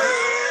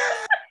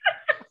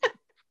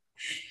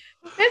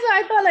 That's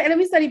why I thought like let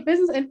me study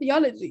business and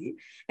theology,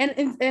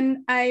 and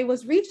I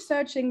was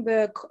researching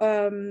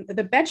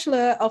the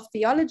bachelor of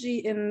theology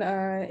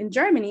in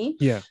Germany,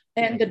 Yeah.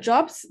 and the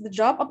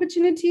job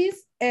opportunities,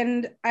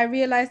 and I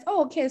realized,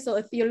 oh, okay, so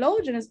a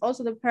theologian is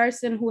also the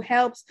person who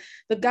helps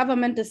the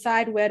government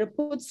decide where to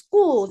put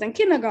schools and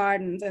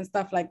kindergartens and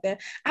stuff like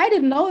that. I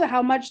didn't know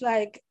how much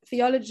like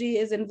theology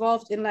is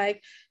involved in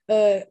like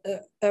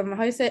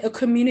how you say a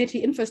community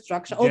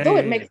infrastructure, although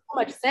it makes so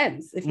much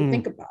sense if you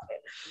think about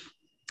it.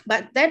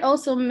 But that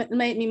also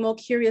made me more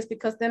curious,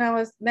 because then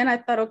I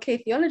thought, okay,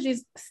 theology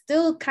is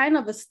still kind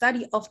of a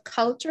study of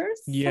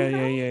cultures.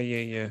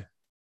 Yeah.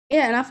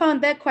 Yeah, and I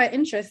found that quite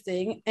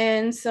interesting.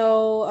 And so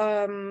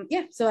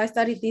so I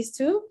studied these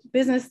two.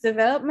 Business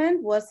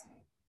development was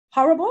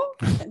horrible.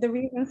 The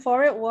reason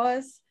for it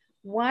was,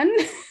 one,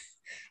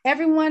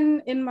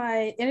 everyone in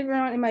my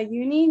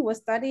uni was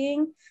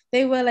studying.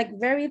 They were like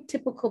very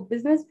typical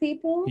business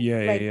people.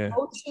 Like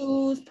coat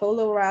shoes,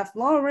 Polo Ralph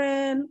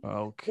Lauren.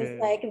 Okay. Just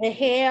like the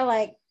hair,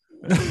 like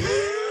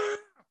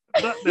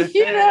Not the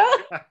you hair. know.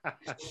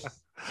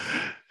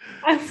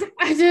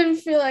 I didn't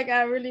feel like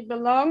I really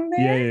belonged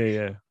there.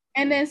 Yeah.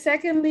 And then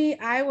secondly,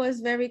 I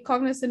was very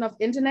cognizant of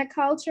internet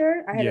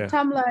culture. I had a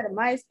Tumblr and a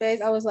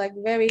MySpace. I was like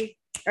very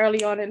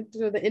early on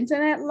into the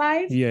internet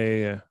life.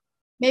 Yeah.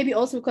 Maybe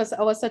also because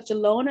I was such a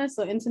loner,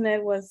 so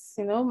internet was,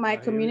 my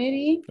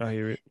community. I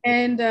hear it.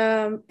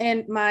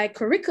 And my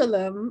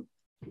curriculum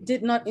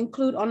did not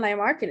include online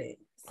marketing.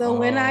 So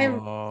when I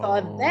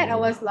saw that, I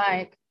was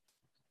like,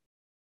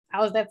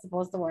 how is that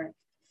supposed to work?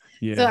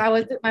 Yeah. So I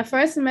was my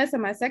first semester,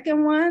 my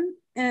second one,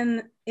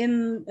 and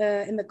in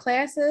the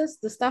classes,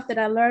 the stuff that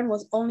I learned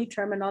was only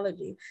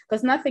terminology,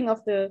 because nothing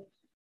of the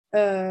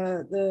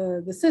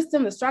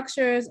system, the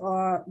structures,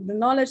 or the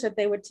knowledge that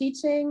they were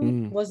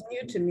teaching was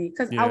new to me,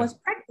 because I was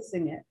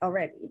practicing it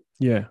already.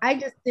 Yeah, I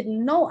just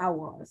didn't know I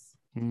was.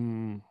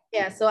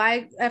 Yeah, so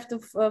I after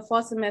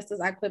 4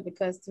 semesters I quit,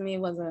 because to me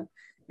it was an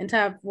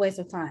entire waste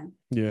of time.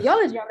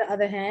 Theology, on the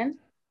other hand,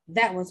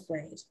 that was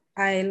great.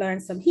 I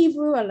learned some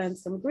Hebrew, I learned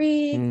some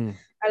Greek,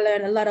 I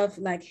learned a lot of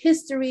like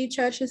history,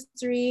 church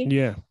history.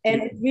 Yeah.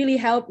 And it really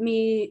helped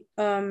me,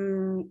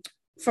 from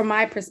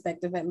my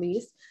perspective at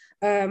least,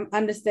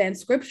 understand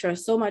scripture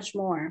so much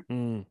more.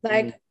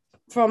 Like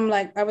from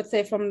like, I would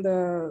say from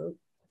the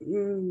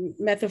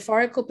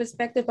metaphorical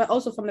perspective, but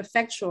also from the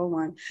factual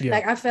one.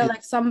 Like I felt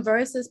like some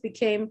verses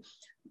became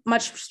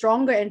much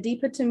stronger and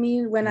deeper to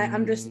me when I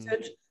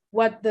understood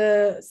what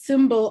the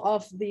symbol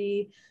of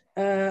the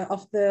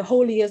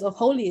holiest of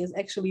holiest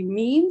actually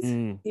means.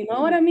 You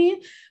know what I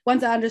mean?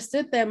 Once I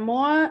understood that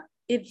more,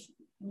 it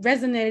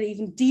resonated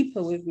even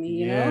deeper with me,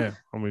 you know?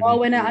 Or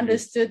when I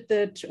understood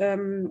the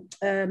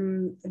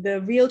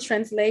real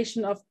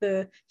translation of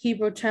the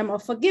Hebrew term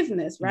of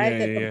forgiveness,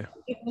 right?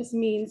 Forgiveness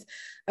means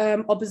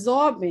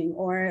absorbing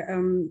or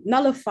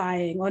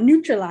nullifying or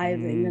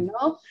neutralizing, you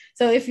know?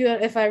 So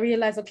if I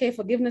realize, okay,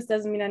 forgiveness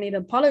doesn't mean I need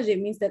an apology,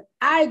 it means that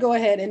I go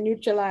ahead and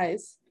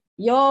neutralize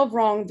your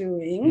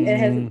wrongdoing. It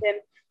hasn't been,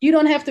 you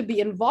don't have to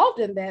be involved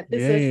in that.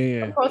 This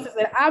is a process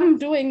that I'm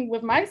doing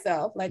with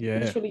myself, like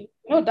literally,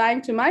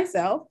 dying to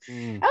myself.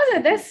 I was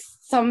like, that's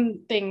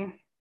something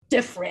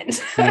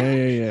different.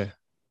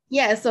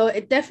 Yeah, so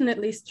it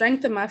definitely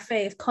strengthened my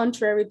faith,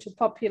 contrary to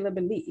popular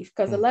belief,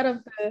 because a lot of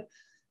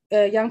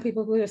the young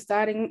people who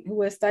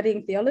were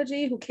studying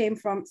theology, who came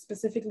from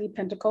specifically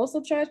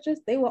Pentecostal churches,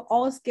 they were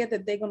all scared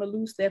that they're going to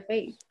lose their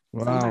faith.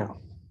 Wow. Somehow.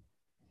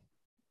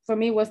 For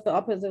me, it was the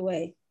opposite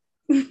way.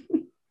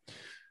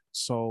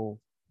 So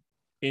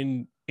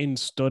in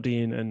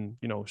studying and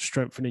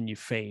strengthening your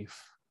faith,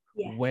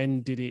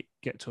 when did it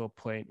get to a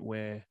point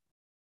where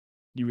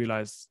you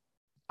realize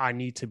I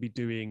need to be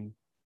doing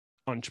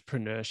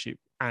entrepreneurship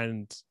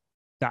and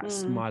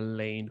that's my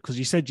lane? Because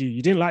you said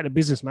you didn't like the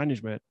business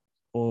management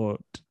or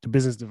the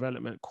business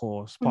development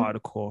course, part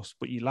of the course,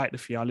 but you like the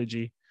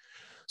theology.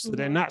 So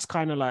then that's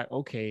kind of like,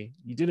 okay,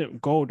 you didn't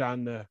go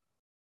down the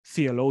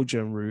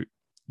theologian route.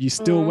 You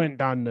still went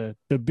down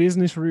the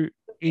business route,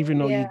 even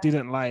though you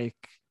didn't like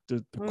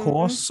the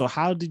course. So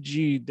how did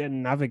you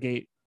then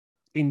navigate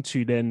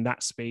into then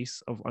that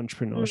space of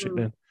entrepreneurship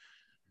then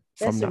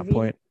from that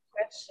point?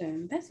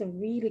 Question. That's a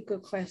really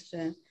good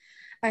question.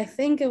 I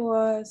think it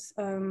was,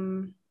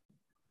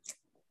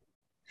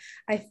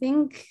 I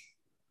think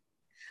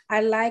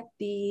I like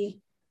the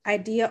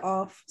idea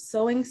of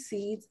sowing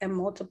seeds and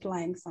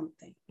multiplying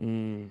something.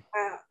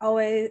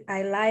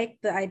 I like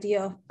the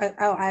idea of,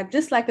 I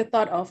just like the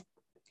thought of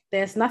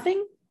there's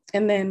nothing,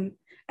 and then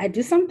I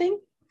do something,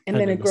 and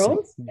then it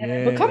grows and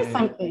it becomes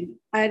something.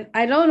 I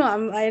don't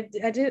know.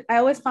 I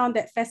always found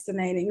that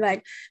fascinating.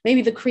 Like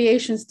maybe the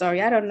creation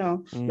story. I don't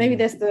know. Maybe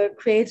there's the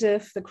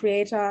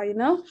creator, you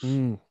know?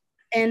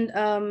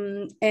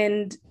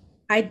 And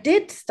I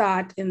did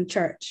start in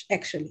church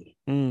actually,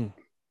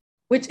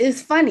 which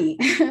is funny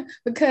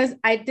because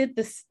I did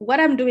this, what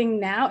I'm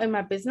doing now in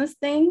my business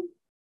thing,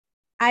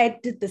 I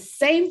did the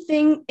same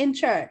thing in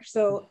church.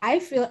 So I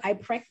feel I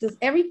practice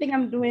everything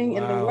I'm doing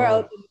in the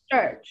world in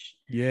church.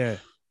 Yeah.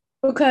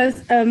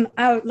 Because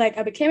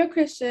I became a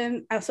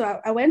Christian.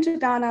 I went to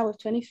Ghana. I was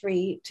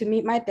 23 to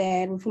meet my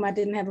dad, with whom I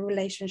didn't have a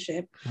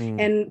relationship.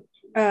 And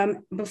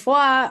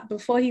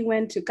before he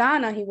went to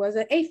Ghana, he was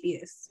an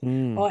atheist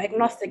or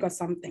agnostic or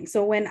something.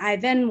 So when I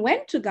then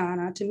went to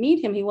Ghana to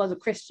meet him, he was a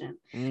Christian,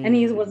 and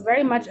he was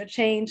very much a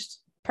changed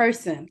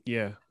person.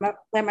 Yeah.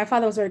 My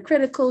father was very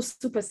critical,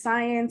 super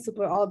science,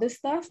 super all this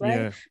stuff,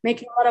 right? Yeah.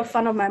 Making a lot of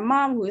fun of my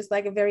mom, who is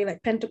like a very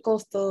like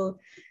Pentecostal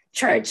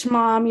church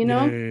mom, you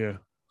know? Yeah.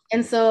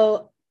 And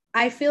so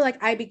I feel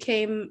like I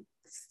became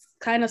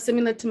kind of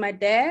similar to my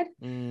dad.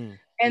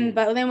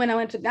 But then when I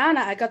went to Ghana,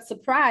 I got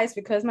surprised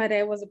because my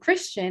dad was a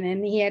Christian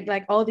and he had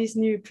like all these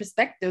new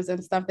perspectives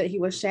and stuff that he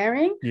was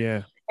sharing.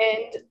 Yeah.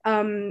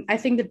 And I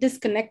think the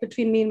disconnect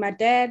between me and my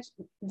dad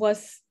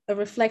was a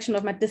reflection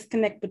of my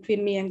disconnect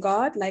between me and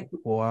God. Like,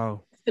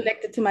 wow,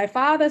 connected to my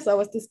father, so I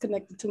was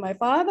disconnected to my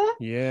father.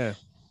 Yeah.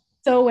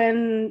 So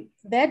when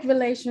that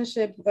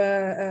relationship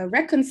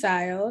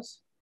reconciled,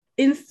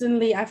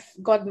 instantly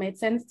God made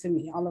sense to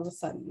me all of a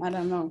sudden. I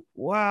don't know.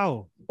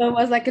 Wow. So it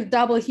was like a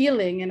double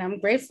healing, and I'm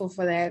grateful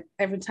for that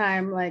every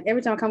time. Like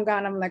every time I come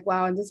down, I'm like,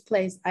 wow, in this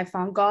place I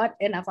found God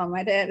and I found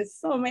my dad.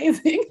 It's so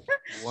amazing.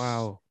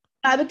 Wow.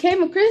 I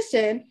became a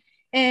Christian.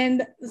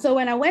 And so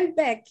when I went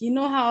back, you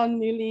know how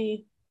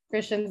newly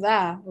Christians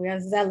are. We are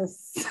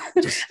zealous.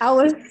 I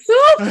was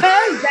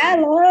super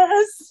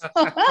zealous.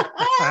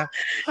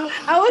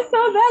 I was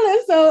so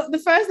zealous. So the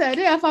first day I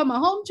did, I found my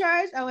home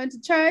church. I went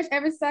to church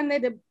every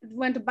Sunday.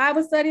 Went to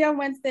Bible study on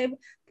Wednesday,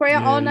 prayer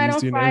all night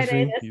on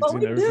Friday. That's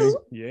what we do.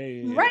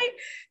 Yeah. Right?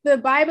 The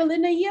Bible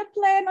in a year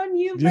plan on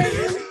you,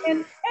 baby,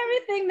 and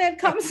everything that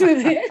comes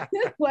with it.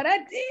 That's what I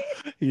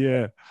did.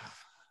 Yeah.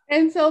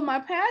 And so my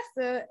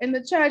pastor in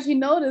the church, he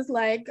noticed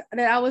like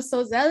that I was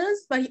so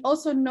zealous, but he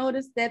also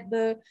noticed that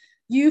the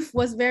youth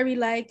was very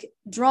like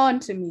drawn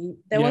to me.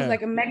 There was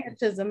like a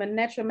magnetism, a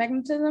natural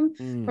magnetism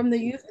from the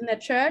youth in the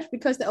church,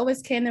 because they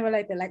always came, they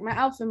like my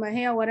outfit, my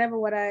hair, whatever,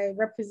 what I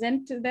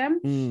represent to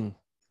them.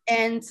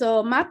 And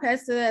so my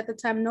pastor at the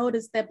time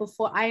noticed that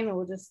before I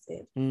noticed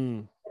it.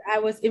 I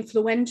was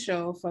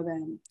influential for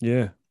them.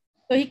 Yeah.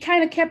 So he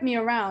kind of kept me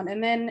around.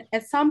 And then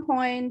at some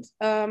point,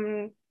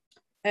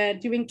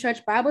 during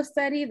church Bible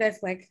study, that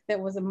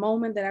was a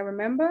moment that I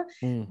remember.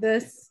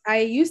 I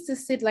used to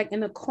sit like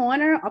in a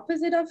corner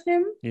opposite of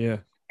him. Yeah.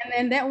 And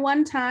then that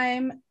one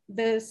time,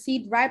 the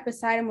seat right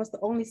beside him was the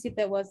only seat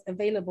that was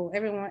available.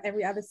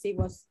 Every other seat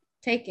was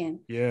taken.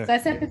 Yeah. So I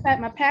sat beside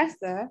my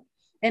pastor,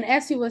 and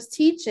as he was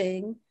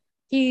teaching,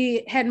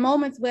 he had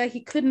moments where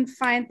he couldn't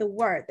find the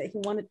word that he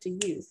wanted to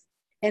use,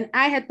 and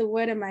I had the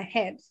word in my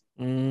head.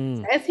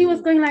 As he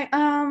was going like,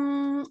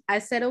 I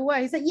said a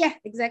word. He said, yeah,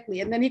 exactly.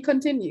 And then he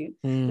continued.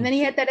 And then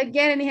he had that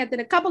again, and he had that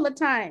a couple of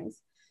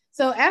times.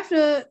 So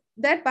after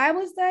that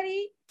Bible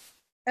study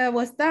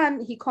was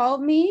done, he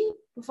called me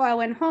before I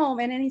went home.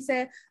 And then he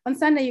said, on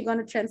Sunday, you're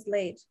going to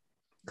translate.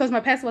 Because my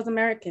pastor was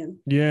American.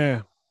 Yeah.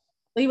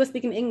 So he was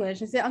speaking English.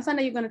 He said, on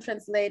Sunday, you're going to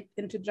translate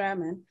into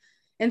German.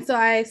 And so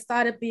I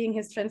started being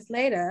his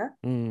translator.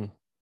 And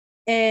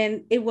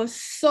it was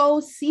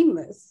so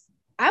seamless.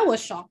 I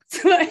was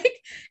shocked.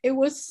 Like it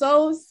was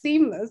so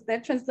seamless.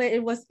 That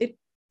it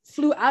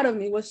flew out of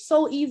me. It was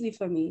so easy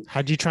for me.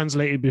 Had you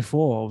translated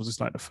before, or was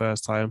this like the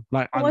first time?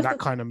 Like that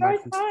kind of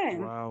first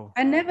time. Wow.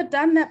 I never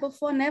done that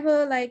before.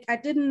 Never, like, I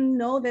didn't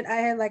know that I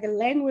had like a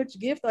language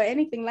gift or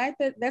anything like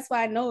that. That's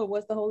why I know it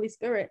was the Holy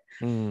Spirit.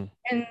 And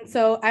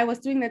so I was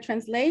doing the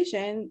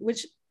translation,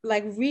 which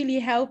like really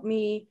helped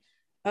me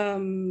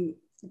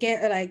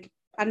get like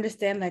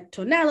understand like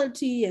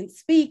tonality and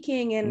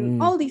speaking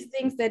and all these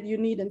things that you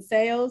need in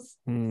sales.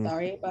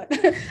 Sorry, but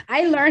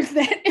I learned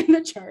that in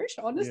the church,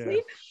 honestly.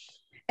 Yeah.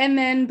 And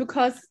then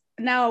because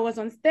now I was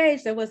on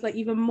stage, there was like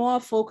even more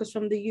focus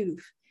from the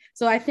youth.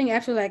 So I think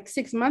after like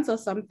 6 months or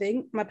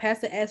something, my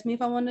pastor asked me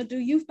if I want to do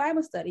youth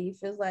Bible study. He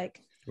feels like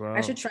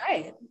I should try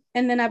it.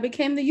 And then I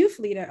became the youth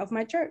leader of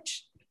my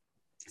church.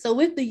 So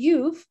with the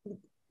youth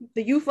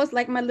was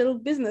like my little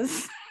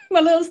business. My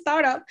little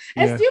startup.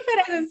 As stupid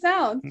as it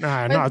sounds.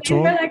 Nah, but not they at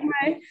all. were like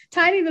my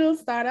tiny little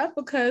startup,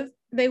 because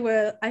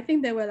I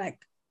think they were like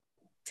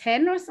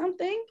 10 or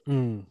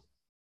something.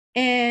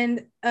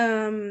 And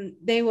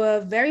they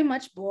were very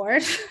much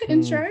bored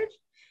in church.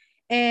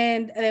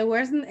 And they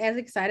wasn't as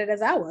excited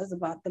as I was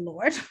about the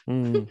Lord.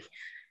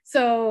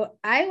 So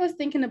I was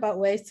thinking about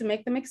ways to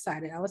make them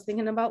excited. I was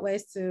thinking about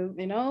ways to,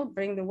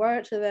 bring the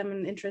word to them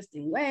in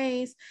interesting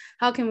ways.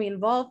 How can we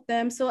involve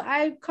them? So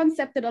I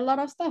concepted a lot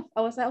of stuff.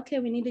 I was like, okay,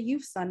 we need a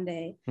youth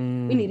Sunday.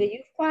 We need a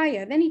youth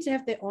choir. They need to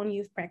have their own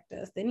youth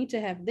practice. They need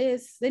to have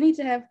this. They need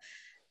to have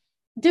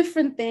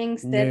different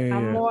things that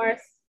are more,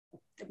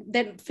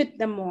 that fit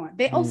them more.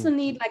 They also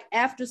need like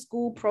after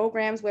school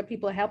programs where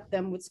people help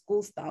them with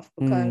school stuff,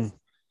 because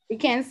we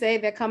can't say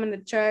they're coming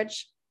to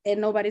church and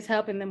nobody's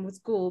helping them with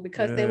school,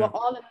 because they were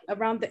all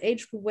around the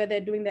age group where they're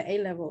doing the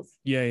A-levels.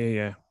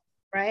 Yeah.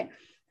 Right?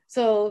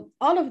 So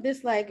all of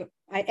this, like,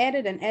 I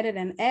added.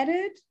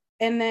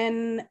 And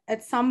then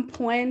at some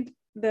point,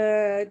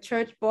 the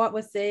church board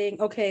was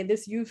saying, okay,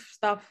 this youth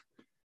stuff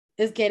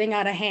is getting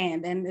out of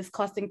hand and is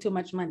costing too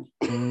much money.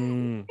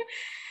 Mm.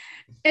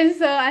 And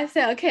so I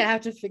said, okay, I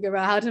have to figure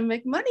out how to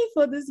make money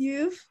for this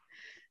youth.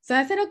 So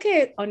I said,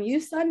 okay, on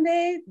Youth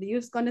Sunday, the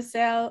youth's going to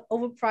sell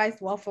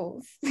overpriced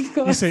waffles.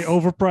 You say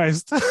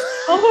overpriced?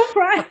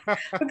 Overpriced,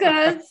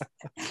 because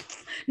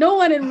no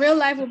one in real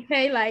life would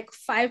pay like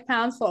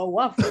 £5 for a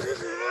waffle.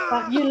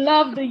 But you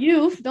love the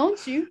youth,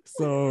 don't you?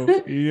 So,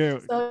 yeah.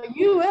 So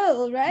you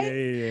will, right?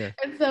 Yeah.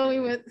 And so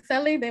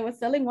they were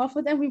selling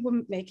waffles, and we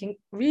were making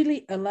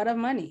really a lot of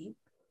money.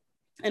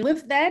 And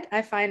with that,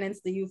 I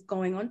financed the youth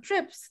going on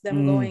trips,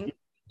 them going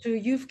to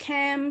youth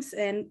camps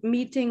and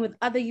meeting with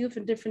other youth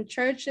in different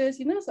churches,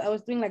 so I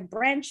was doing like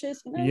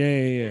branches,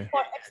 Yeah.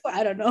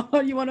 I don't know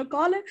what you want to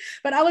call it,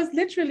 but I was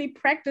literally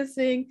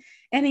practicing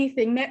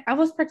anything. I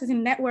was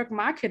practicing network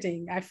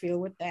marketing, I feel,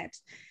 with that.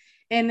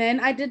 And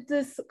then I did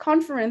this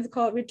conference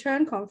called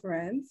Return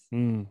Conference.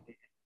 And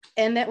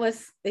that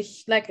was a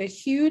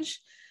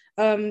huge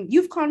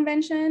youth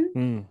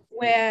convention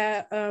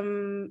where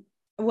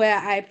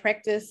I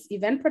practice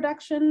event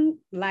production,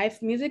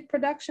 live music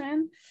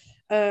production,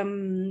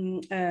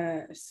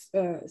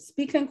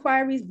 speaker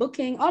inquiries,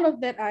 booking, all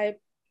of that I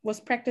was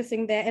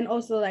practicing there, and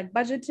also like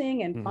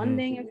budgeting and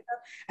funding and stuff.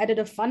 I did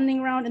a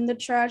funding round in the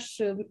church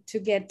to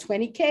get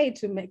 $20,000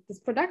 to make this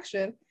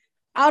production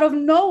out of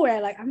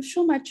nowhere. Like, I'm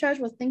sure my church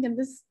was thinking,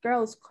 this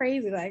girl is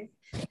crazy. Like,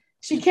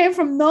 she came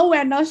from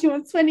nowhere, now she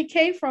wants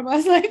 $20,000 from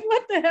us. Like,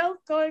 what the hell's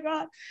going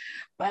on?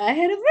 But I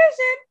had a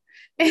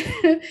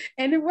vision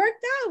and it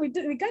worked out. We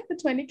got the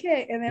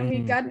 $20,000, and then we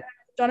got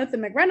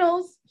Jonathan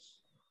McReynolds.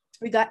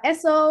 We got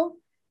Esso,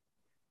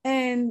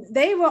 and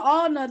they were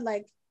all not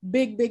like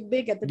big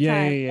at the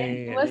time.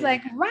 It was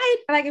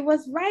it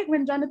was right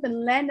when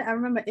Jonathan landed. I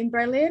remember in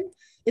Berlin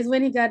is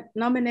when he got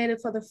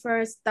nominated for the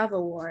first Dove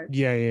Award.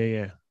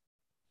 Yeah.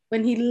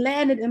 When he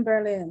landed in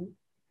Berlin.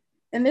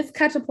 And this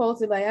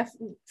catapulted, like,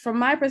 from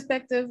my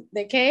perspective,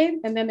 they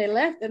came and then they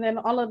left, and then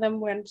all of them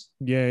went.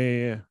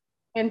 Yeah.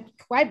 And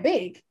quite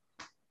big.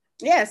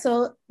 Yeah,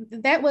 so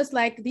that was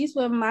like, these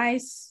were my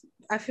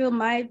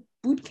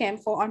boot camp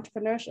for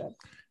entrepreneurship.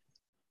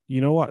 You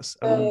know what?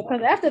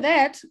 Because after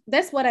that,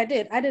 that's what I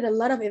did. I did a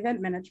lot of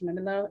event management,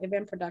 a lot of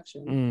event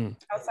production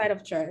outside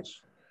of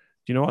church.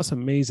 You know what's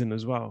amazing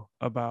as well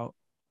about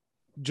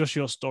just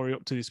your story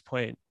up to this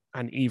point,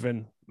 and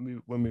even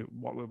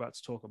what we're about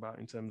to talk about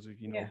in terms of,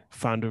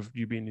 founder of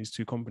you being these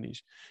two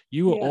companies,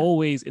 you were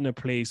always in a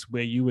place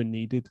where you were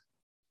needed.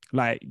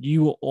 Like,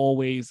 you were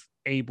always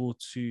able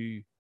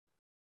to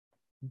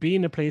be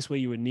in a place where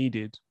you were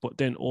needed, but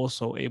then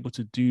also able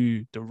to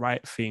do the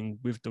right thing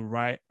with the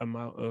right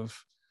amount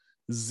of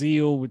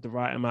zeal, with the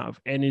right amount of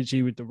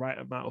energy, with the right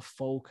amount of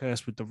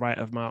focus, with the right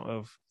amount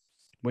of,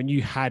 when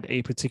you had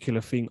a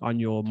particular thing on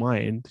your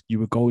mind, you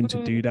were going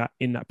to do that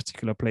in that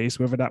particular place,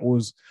 whether that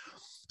was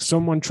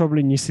someone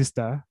troubling your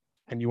sister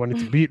and you wanted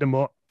to beat them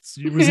up.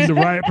 So you was in the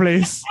right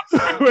place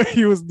where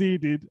you was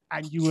needed,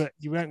 and you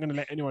weren't going to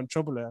let anyone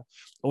trouble her,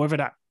 or whether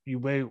that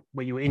where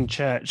you were in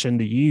church and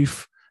the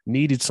youth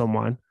needed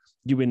someone,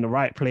 you were in the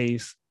right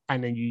place,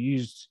 and then you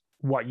used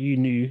what you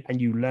knew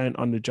and you learned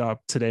on the job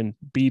to then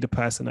be the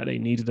person that they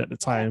needed at the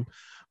time.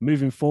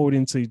 Moving forward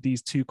into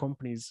these two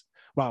companies,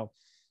 wow,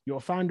 you're a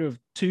founder of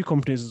two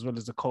companies as well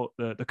as the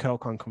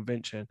CurlCon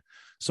convention.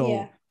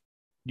 So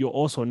you're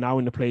also now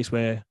in the place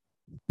where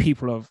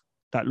people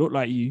that look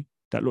like you,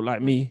 that look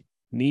like me,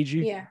 need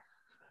you. Yeah.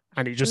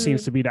 And it just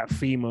seems to be that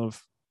theme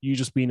of you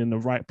just being in the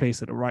right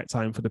place at the right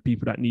time for the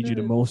people that need you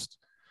the most.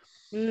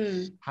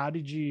 How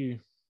did you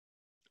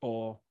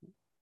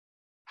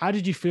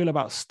feel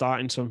about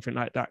starting something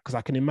like that? Because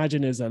I can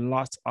imagine there's a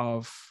lot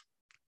of,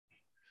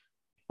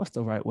 what's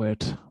the right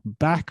word?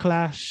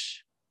 Backlash,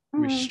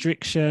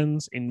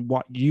 restrictions in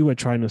what you were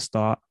trying to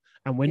start.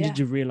 And when did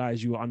you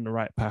realize you were on the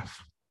right path?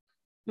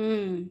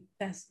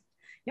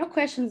 Your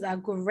questions are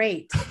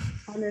great.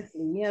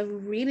 Honestly, you have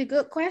really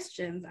good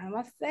questions, I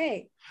must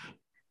say.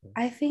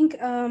 I think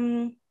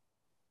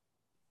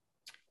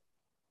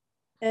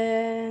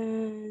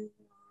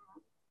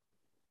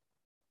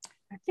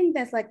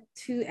there's like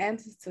two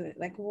answers to it.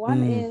 Like,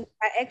 one is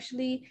I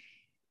actually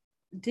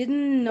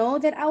didn't know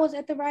that I was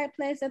at the right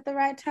place at the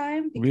right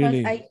time,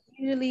 because I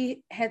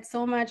usually had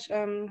so much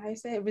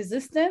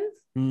resistance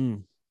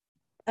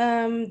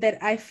that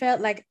I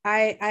felt like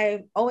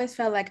I always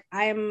felt like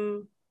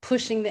I'm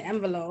pushing the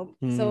envelope.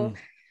 So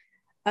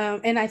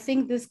and I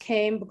think this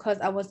came because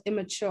I was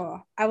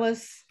immature. I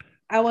was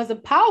a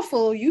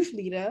powerful youth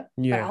leader,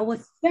 but I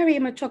was very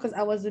immature because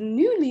I was a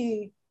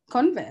newly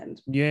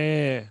convent.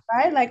 Yeah.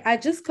 Right? Like, I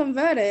just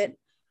converted,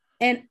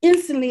 and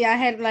instantly I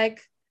had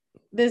like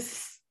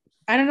this,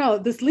 I don't know,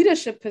 this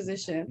leadership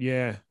position.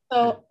 Yeah.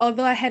 So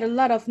although I had a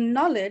lot of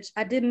knowledge,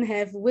 I didn't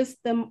have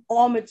wisdom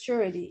or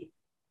maturity.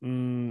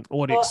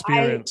 Or the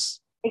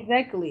experience.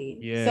 Exactly.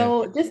 Yeah.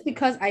 So just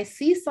because I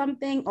see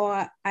something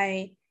or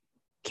I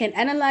can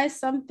analyze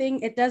something,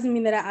 it doesn't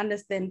mean that I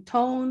understand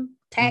tone,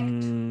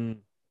 tact,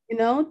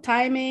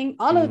 timing.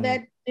 All of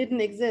that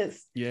didn't exist.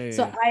 Yeah.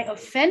 So I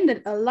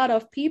offended a lot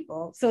of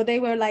people. So they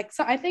were like,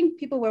 so I think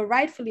people were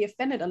rightfully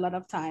offended a lot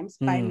of times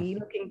by me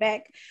looking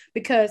back,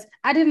 because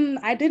I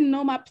didn't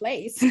know my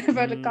place,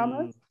 for the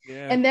commas.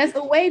 Yeah. And there's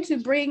a way to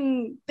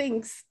bring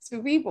things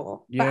to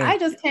people. But I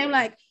just came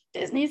like,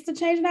 this needs to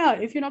change now.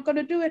 If you're not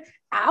going to do it,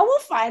 I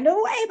will find a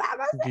way by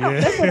myself. Yeah.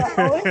 That's what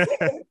I always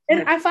say.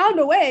 And I found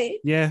a way.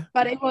 Yeah.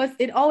 But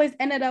it always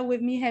ended up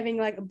with me having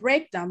like a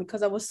breakdown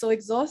because I was so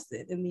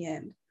exhausted in the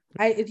end.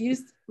 It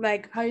used,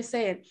 like, how you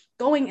say it,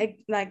 going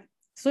like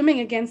swimming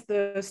against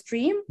the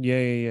stream.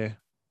 Yeah.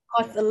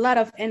 Costs a lot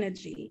of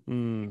energy.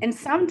 And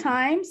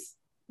sometimes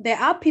there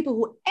are people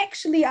who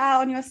actually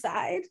are on your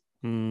side,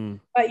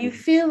 but you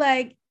feel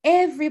like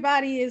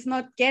everybody is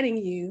not getting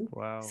you.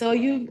 Wow. So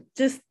you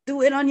just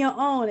do it on your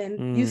own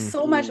and use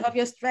so much of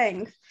your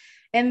strength.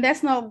 And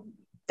that's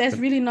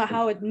really not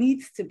how it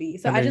needs to be.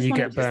 So I just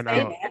wanted to say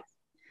that.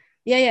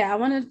 Yeah.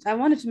 I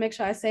wanted to make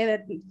sure I say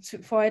that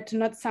for it to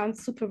not sound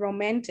super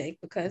romantic,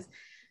 because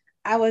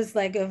I was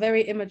like a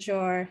very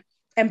immature,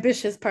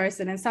 ambitious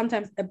person. And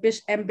sometimes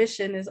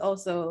ambition is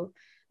also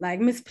like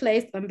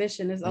misplaced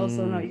ambition is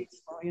also not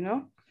useful, you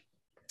know?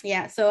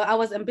 Yeah, so I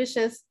was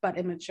ambitious but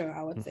immature,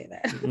 I would say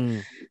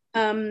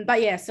that.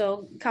 But yeah,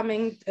 so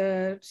coming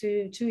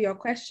to your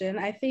question,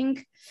 I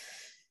think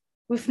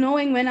with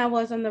knowing when I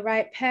was on the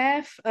right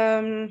path,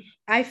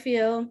 I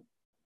feel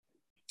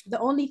the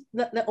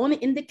only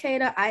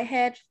indicator I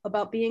had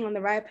about being on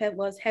the right path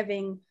was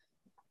having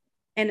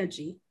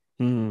energy.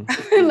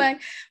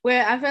 Like,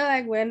 where I felt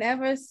like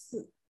whenever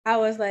I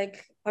was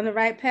like on the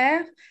right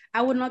path,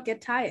 I would not get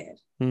tired.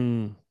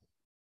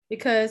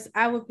 Because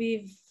I would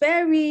be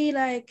very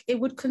like, it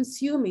would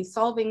consume me,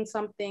 solving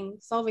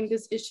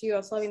this issue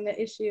or solving that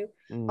issue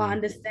or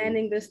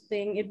understanding this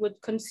thing. It would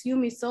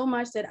consume me so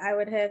much that I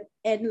would have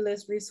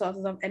endless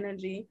resources of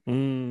energy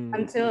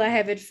until I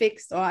have it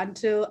fixed or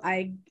until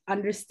I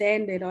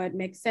understand it or it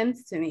makes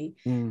sense to me.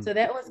 So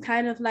that was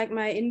kind of like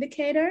my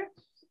indicator.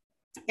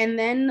 And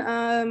then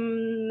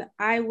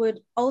I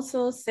would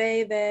also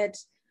say that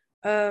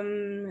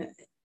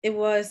it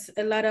was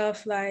a lot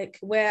of like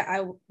where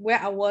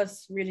I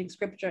was reading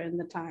scripture in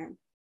the time,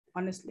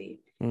 honestly.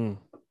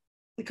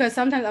 Because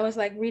sometimes I was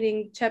like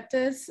reading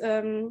chapters,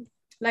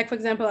 like for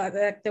example,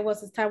 there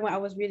was this time where I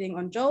was reading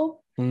on Job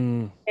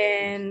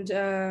and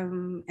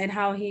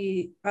how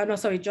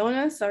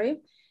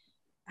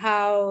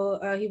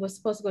how he was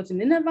supposed to go to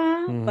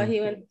Nineveh, but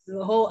he went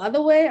the whole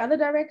other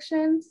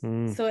directions.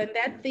 So in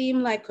that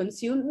theme like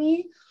consumed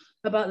me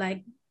about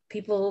like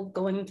people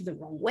going into the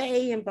wrong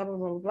way and blah blah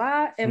blah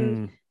blah.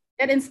 And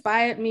that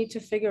inspired me to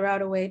figure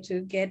out a way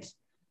to get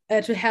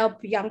to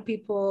help young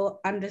people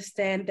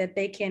understand that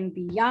they can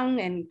be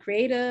young and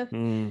creative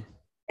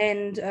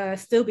and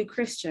still be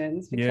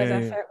Christians, because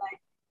I felt like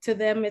to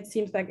them it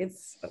seems like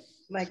it's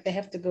like they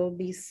have to go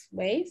these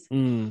ways.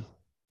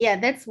 Yeah,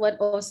 that's what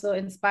also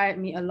inspired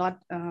me a lot,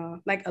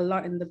 like a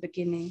lot in the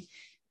beginning.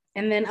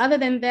 And then other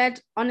than that,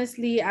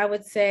 honestly, I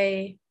would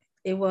say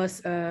it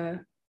was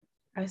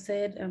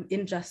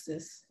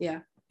injustice. Yeah.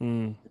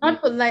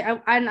 Not like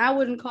I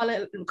wouldn't call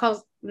it,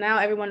 because now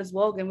everyone is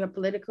woke and we're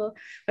political,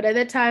 but at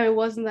that time it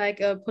wasn't like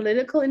a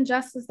political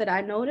injustice that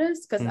I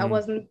noticed, because I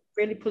wasn't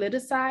really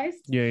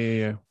politicized.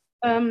 Yeah.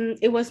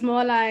 It was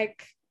more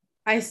like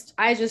I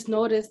just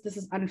noticed this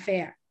is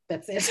unfair.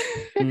 That's it.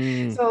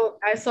 So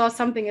I saw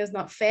something is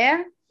not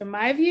fair in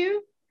my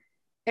view,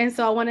 and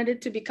so I wanted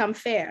it to become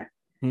fair.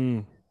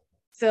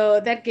 So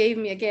that gave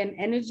me again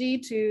energy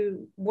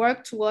to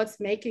work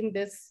towards making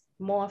this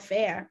more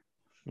fair.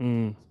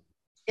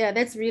 Yeah,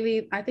 that's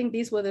really, I think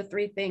these were the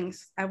three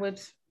things. I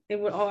would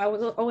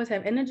always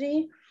have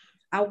energy.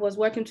 I was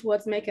working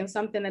towards making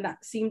something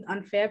that seemed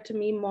unfair to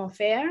me more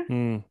fair.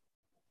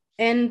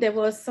 And there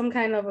was some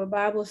kind of a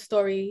Bible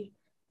story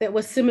that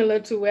was similar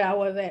to where I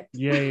was at.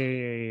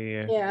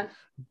 Yeah.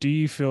 Do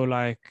you feel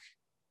like,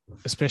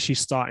 especially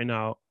starting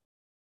out,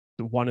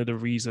 one of the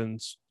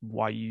reasons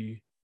why you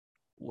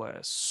were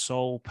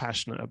so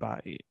passionate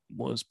about it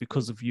was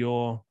because of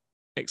your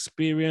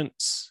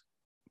experience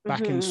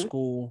back in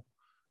school,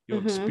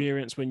 your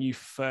experience when you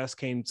first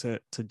came to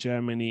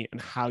Germany and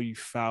how you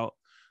felt,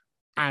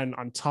 and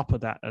on top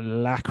of that, a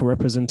lack of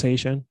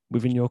representation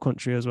within your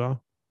country as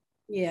well?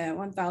 Yeah,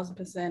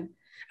 1000%.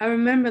 I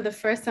remember the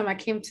first time I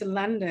came to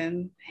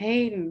London,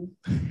 Hayden,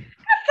 I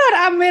thought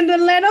I'm in the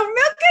land of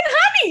milk and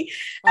honey.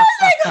 I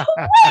was like,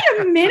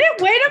 wait a minute.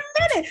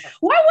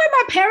 Why were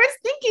my parents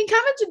thinking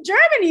coming to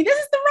Germany? This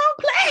is the wrong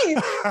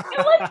place.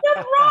 It was the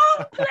wrong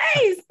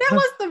place. That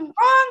was the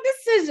wrong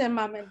decision,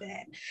 Mom and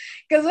Dad.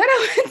 Because when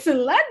I went to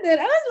London,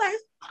 I was like,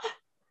 oh,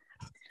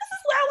 this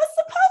is where I was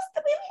supposed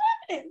to be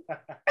living.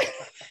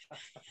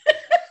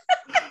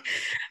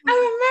 I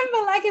remember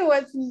like it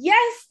was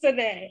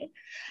yesterday.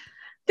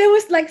 There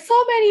was like so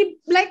many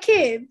black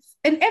kids,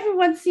 and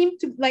everyone seemed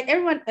to like,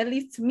 everyone, at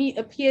least to me,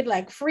 appeared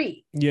like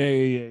free.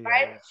 Yeah.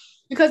 Right?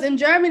 Because in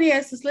Germany,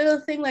 it's this little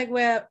thing like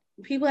where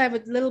people have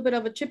a little bit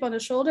of a chip on the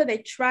shoulder. They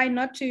try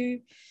not to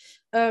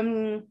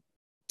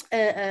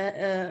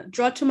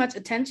draw too much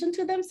attention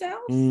to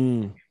themselves.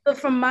 Mm. So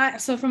from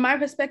my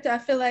perspective, I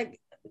feel like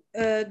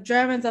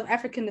Germans of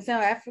African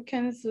descent,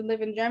 Africans who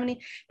live in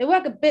Germany, they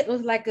work a bit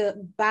with like a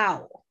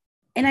bow,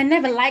 and I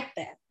never liked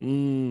that.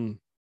 Mm.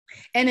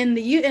 And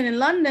in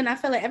London, I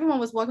felt like everyone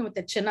was walking with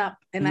their chin up,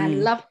 and I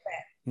loved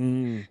that.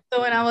 Mm.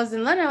 So when I was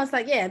in London, I was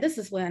like, yeah, this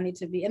is where I need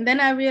to be. And then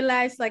I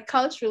realized, like,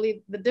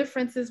 culturally, the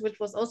differences, which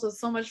was also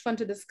so much fun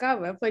to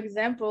discover. For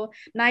example,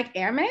 Nike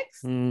Air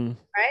Max,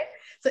 right?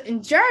 So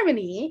in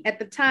Germany at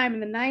the time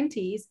in the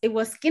 90s, it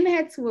was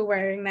skinheads who were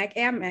wearing Nike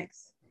Air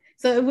Max.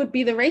 So it would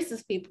be the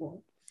racist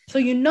people. So,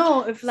 you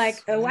know, if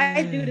like a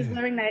white dude is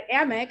wearing Nike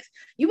Air Max,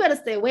 you better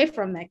stay away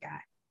from that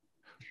guy.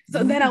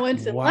 So then I went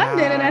to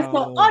London and I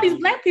saw all these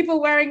black people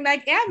wearing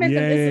Nike Air Max.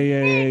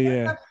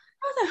 Yeah. I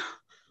was like,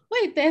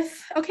 wait,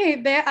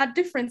 there are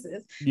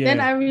differences. Yeah.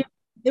 Then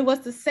it was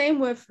the same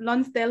with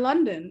Lonsdale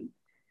London.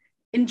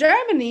 In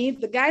Germany,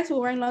 the guys who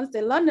were wearing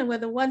Lonsdale London were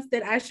the ones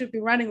that I should be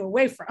running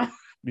away from.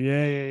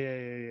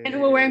 Yeah. And who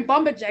were wearing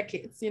bomber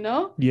jackets, you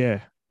know? Yeah.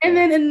 And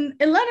then in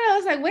London, I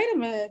was like, wait a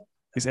minute.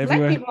 It's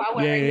everywhere. Black people are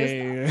wearing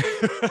this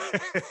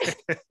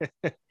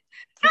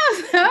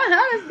stuff.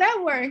 How does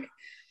that work?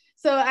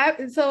 So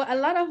a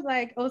lot of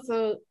like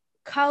also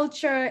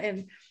culture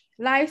and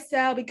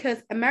lifestyle,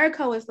 because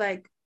America was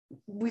like,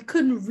 we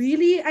couldn't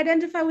really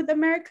identify with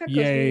America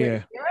because we were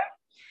in Europe.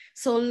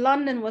 So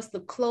London was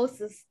the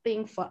closest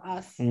thing for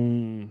us.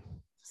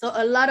 So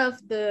a lot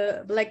of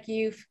the Black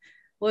youth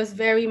was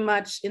very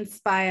much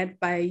inspired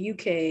by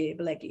UK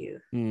Black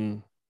youth.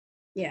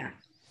 Yeah.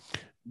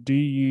 Do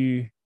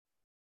you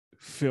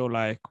feel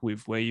like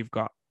with where you've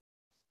got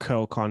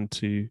Curl Con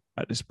to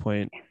at this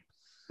point,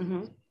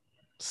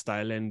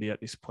 Stylendi at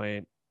this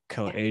point,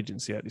 Curl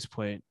Agency at this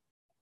point,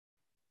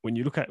 when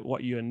you look at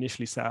what you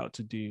initially set out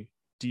to do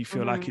you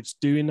feel like it's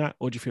doing that,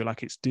 or do you feel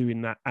like it's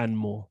doing that and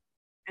more?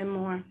 And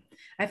more.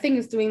 I think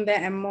it's doing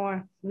that and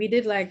more. We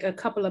did like a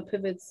couple of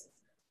pivots,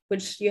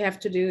 which you have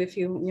to do if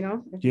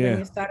when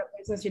you start a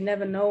business, you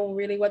never know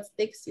really what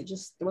sticks. You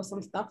just throw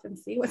some stuff and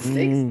see what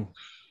sticks.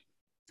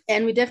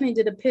 And we definitely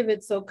did a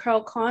pivot. So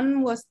Curl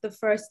Con was the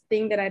first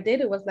thing that I did.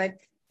 It was like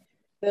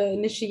the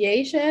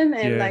initiation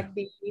and like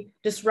the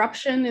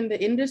disruption in the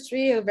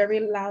industry, a very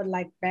loud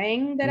like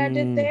bang that I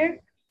did there.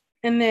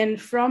 And then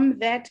from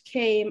that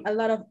came a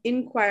lot of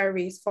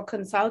inquiries for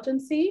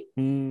consultancy.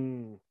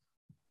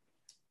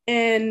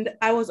 And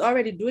I was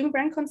already doing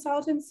brand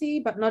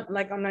consultancy, but not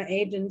like on an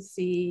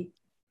agency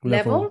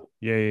level.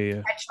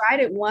 Yeah. I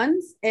tried it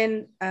once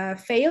and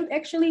failed,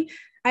 actually.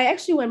 I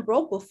actually went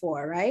broke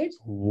before, right?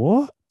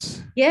 What?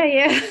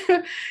 Yeah.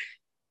 I'm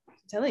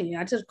telling you,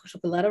 I just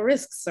took a lot of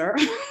risks, sir.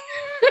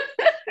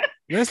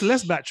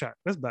 Let's backtrack.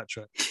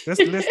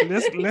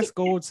 Let's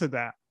go to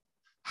that.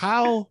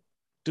 How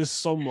does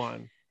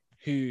someone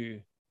who,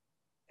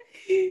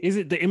 is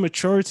it the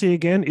immaturity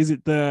again? Is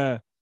it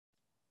the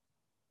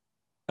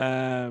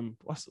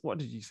what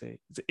did you say?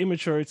 It's the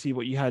immaturity,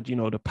 what you had,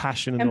 the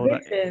passion and ambition,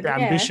 all that, the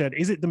ambition.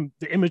 Is it the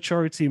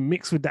immaturity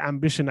mixed with the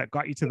ambition that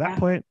got you to that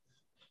point?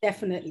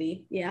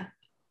 Definitely, yeah.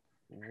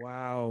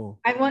 Wow.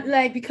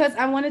 Because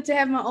I wanted to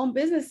have my own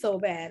business so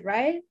bad,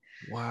 right?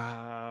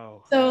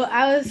 Wow. So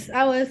I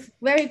was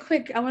very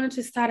quick. I wanted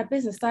to start a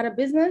business.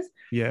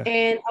 Yeah.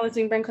 And I was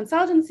doing brand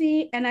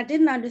consultancy, and I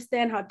didn't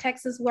understand how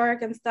taxes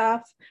work and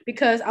stuff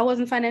because I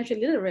wasn't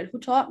financially literate. Who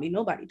taught me?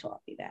 Nobody taught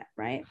me that,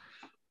 right?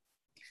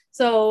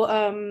 So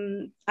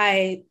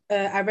I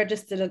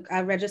registered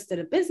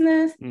a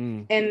business,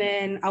 and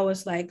then I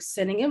was like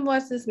sending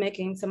invoices,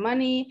 making some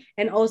money.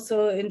 And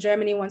also in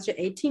Germany, once you're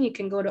 18, you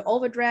can go to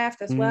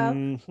overdraft as well.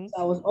 So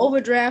I was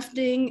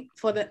overdrafting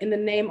in the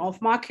name of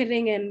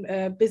marketing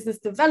and business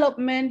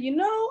development,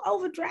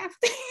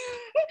 overdrafting.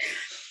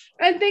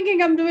 I'm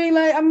thinking I'm doing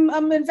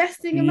I'm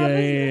investing in my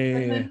business.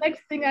 And the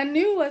next thing I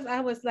knew was I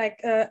was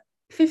like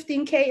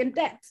 15K in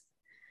debt,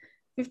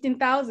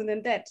 15,000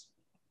 in debt.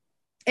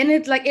 And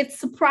it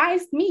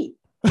surprised me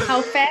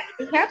how fast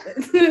this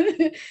happened.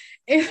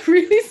 It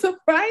really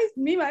surprised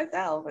me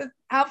myself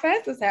how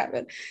fast this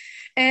happened.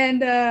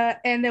 And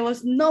there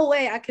was no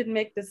way I could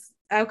make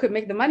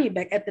the money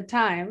back at the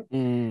time.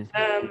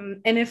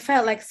 And it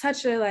felt like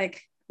such a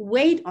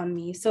weight on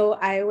me. So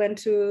I went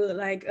to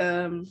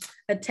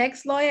a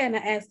tax lawyer and I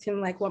asked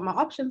him what my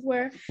options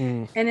were.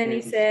 And then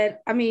he said,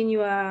 I mean,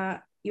 you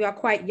are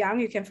quite young.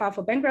 You can file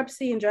for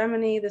bankruptcy in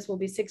Germany. This will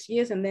be 6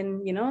 years. And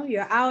then,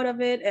 you're out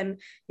of it and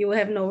you will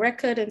have no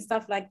record and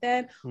stuff like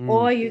that.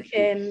 Or you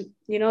can,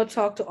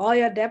 talk to all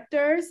your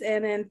debtors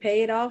and then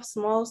pay it off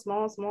small.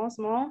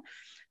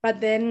 But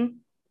then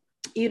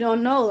you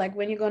don't know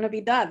when you're going to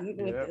be done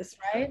with this,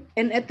 right?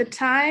 And at the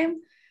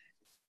time,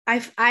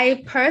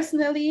 I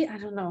personally, I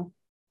don't know.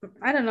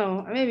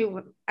 Maybe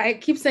I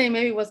keep saying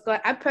maybe what's going.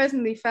 I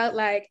personally felt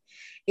like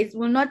it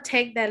will not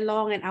take that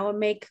long and I will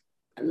make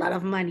a lot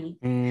of money.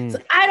 So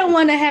I don't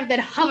want to have that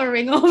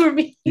hovering over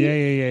me.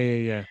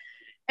 Yeah.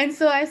 And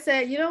so I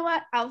said, you know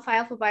what? I'll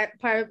file for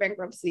private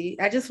bankruptcy.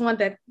 I just want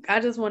it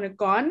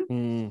gone.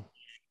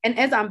 And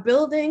as I'm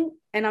building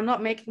and I'm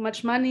not making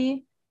much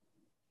money,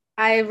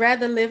 I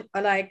rather live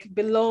like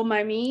below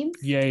my means.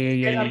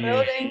 As I'm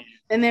building,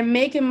 and then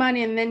making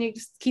money, and then you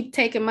just keep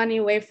taking money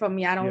away from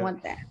me. I don't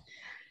want that.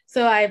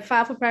 So I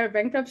filed for private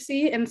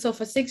bankruptcy. And so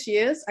for 6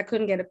 years, I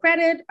couldn't get a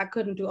credit. I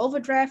couldn't do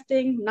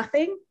overdrafting,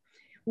 nothing,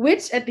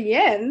 which at the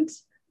end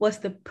was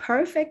the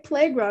perfect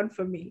playground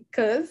for me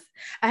because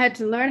I had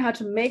to learn how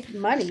to make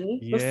money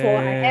before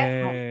I had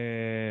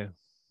money.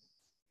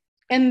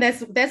 And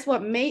that's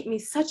what made me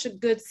such a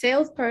good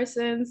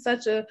salesperson,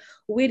 such a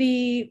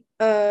witty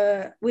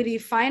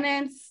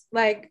finance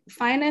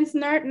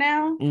nerd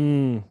now.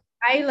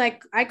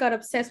 I got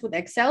obsessed with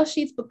Excel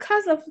sheets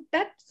because of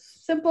that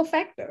simple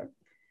factor.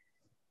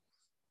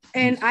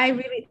 And I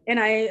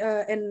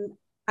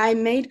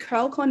made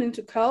Curlcon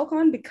into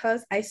Curlcon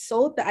because I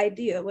sold the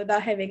idea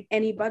without having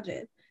any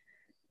budget.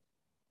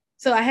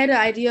 So I had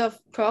an idea of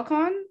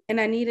Curlcon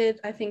and I needed,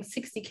 I think,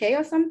 60K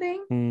or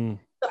something.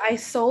 So I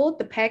sold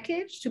the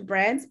package to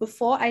brands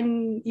before I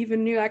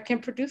even knew I can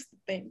produce the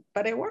thing,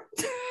 but it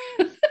worked.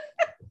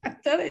 I'm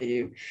telling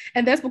you.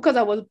 And that's because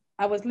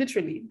I was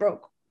literally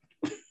broke.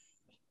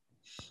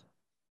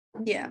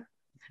 Yeah.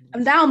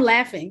 Now I'm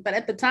laughing, but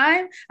at the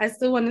time, I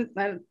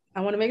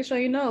want to make sure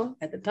you know,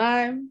 at the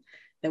time,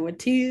 there were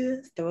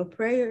tears, there were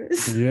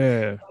prayers.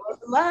 Yeah. There was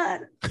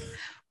blood.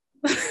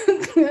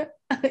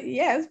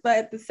 Yes, but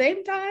at the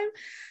same time,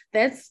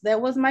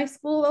 that was my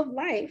school of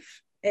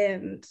life.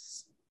 And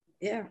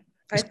yeah,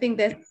 I think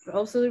that's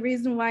also the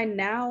reason why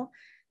now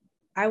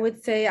I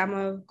would say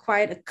I'm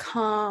quite a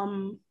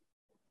calm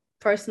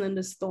person in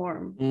the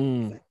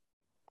storm.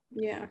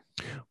 Yeah.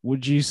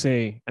 Would you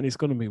say, and it's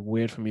going to be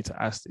weird for me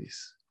to ask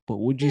this, but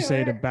would you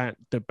say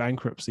the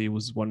bankruptcy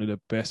was one of the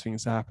best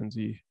things to happen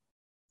to you?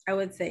 I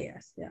would say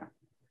yes. Yeah.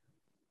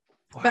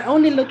 Wow. But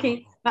only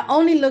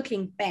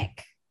looking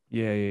back.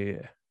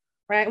 Yeah.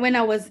 Right. When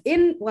I was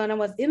in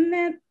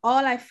that,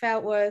 all I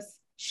felt was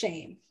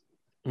shame.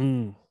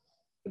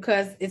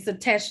 Because it's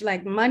attached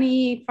like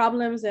money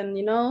problems and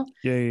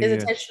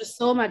it's attached to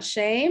so much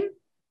shame.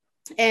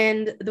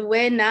 And the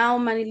way now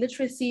money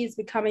literacy is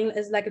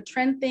like a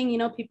trend thing,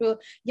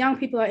 young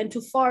people are into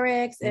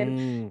Forex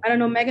and I don't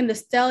know, Megan Thee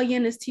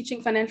Stallion is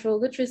teaching financial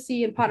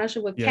literacy in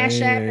partnership with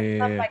Cash App and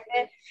stuff like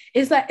that.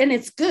 It's like, and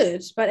it's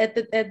good, but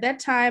at that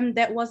time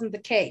that wasn't the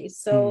case.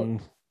 So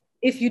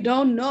if you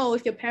don't know,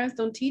 if your parents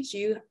don't teach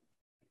you,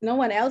 no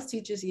one else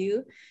teaches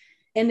you.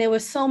 And there were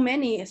so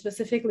many,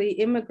 specifically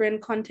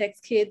immigrant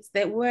context kids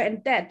that were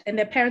in debt and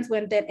their parents were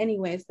in debt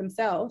anyways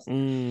themselves.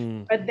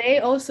 But they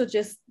also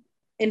just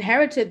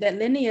inherited that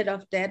lineage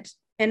of debt.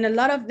 And a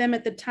lot of them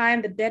at the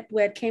time, the debt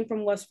where it came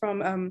from was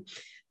from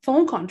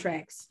phone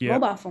contracts,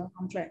 mobile phone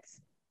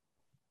contracts.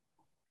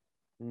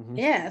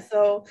 Yeah,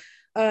 so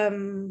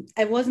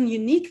I wasn't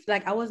unique.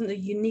 Like I wasn't a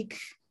unique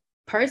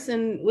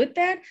person with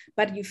that,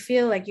 but you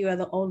feel like you are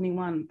the only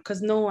one because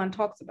no one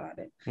talks about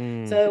it.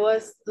 So it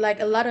was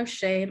like a lot of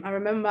shame. I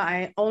remember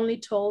I only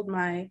told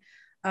my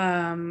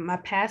my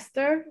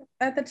pastor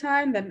at the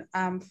time that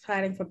I'm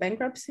filing for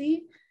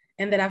bankruptcy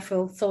and that I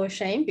feel so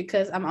ashamed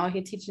because I'm out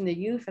here teaching the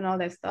youth and all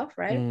that stuff,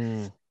 right?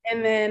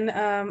 And then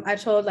I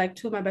told like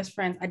two of my best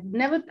friends. I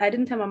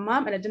didn't tell my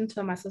mom and I didn't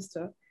tell my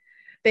sister.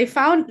 They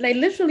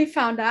literally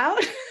found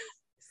out.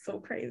 So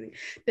crazy.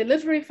 They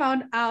literally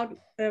found out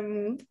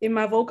in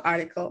my Vogue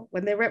article,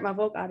 when they read my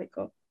Vogue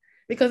article,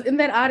 because in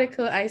that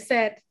article I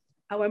said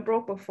I went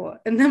broke before,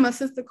 and then my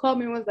sister called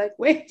me and was like,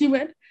 "Wait, you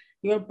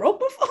went broke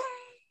before?"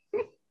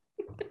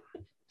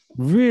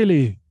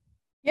 Really?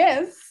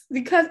 Yes,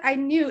 because I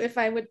knew if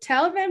I would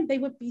tell them, they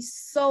would be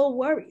so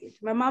worried.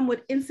 My mom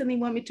would instantly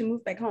want me to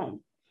move back home.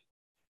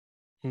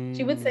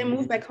 She would say,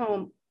 "Move back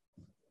home.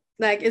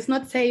 Like it's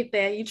not safe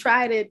there. You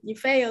tried it, you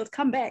failed.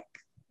 Come back."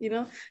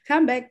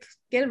 Come back,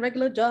 get a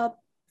regular job,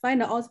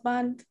 find a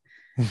husband.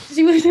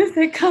 She would just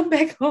say, come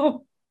back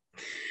home.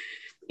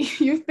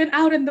 You've been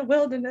out in the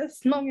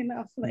wilderness long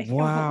enough. Like,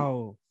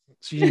 wow.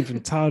 So you didn't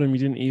even tell them, you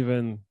didn't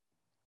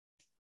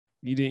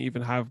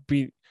even have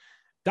been,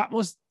 that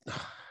must,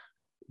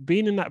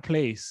 being in that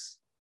place,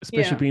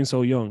 especially being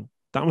so young,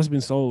 that must have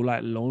been so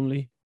like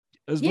lonely,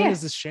 as well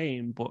as the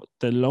shame, but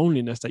the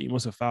loneliness that you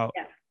must have felt.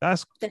 Yeah,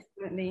 that's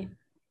definitely.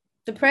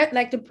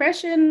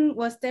 Depression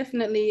was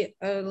definitely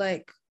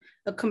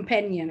a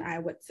companion, I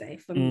would say,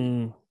 for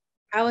me.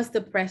 I was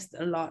depressed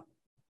a lot.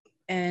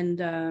 And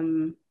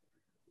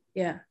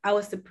I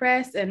was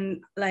depressed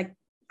and like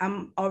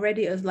I'm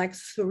already a like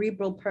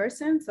cerebral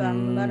person. So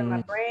I'm a lot in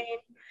my brain.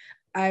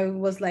 I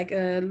was like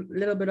a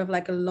little bit of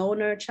like a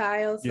loner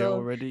child. So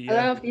a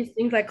lot of these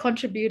things like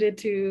contributed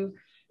to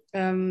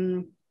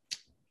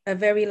a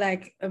very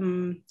like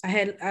I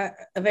had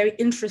a very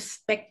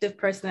introspective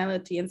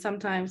personality, and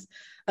sometimes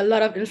a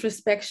lot of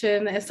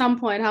introspection. At some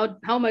point,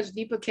 how much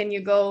deeper can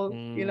you go?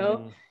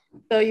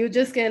 So you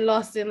just get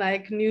lost in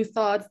like new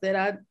thoughts that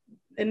are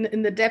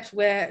in the depths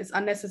where it's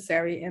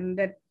unnecessary, and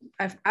that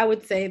I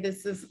would say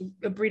this is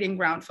a breeding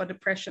ground for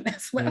depression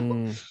as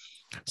well.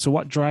 So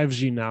what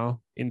drives you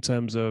now in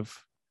terms of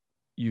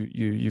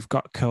you've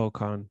got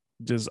Curlcon?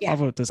 There's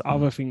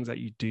other things that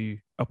you do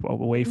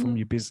away from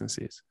your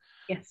businesses.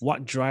 Yes.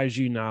 What drives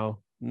you now,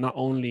 not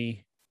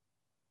only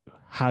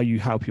how you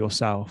help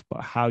yourself,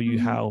 but how you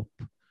help.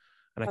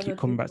 And I Other keep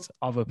coming back people.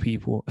 to other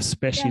people,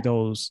 especially Yeah.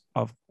 those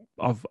of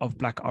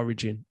Black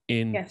origin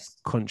in Yes.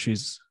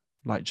 countries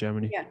like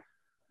Germany. Yeah.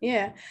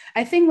 Yeah.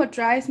 I think what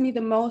drives me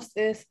the most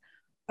is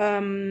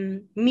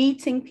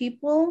meeting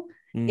people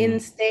in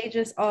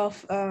stages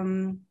of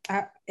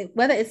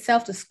whether it's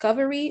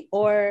self-discovery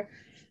or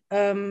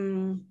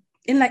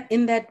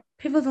in that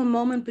pivotal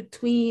moment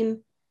between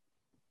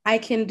I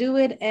can do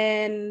it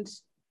and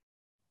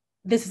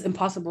this is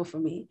impossible for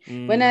me.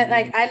 When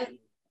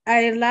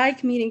I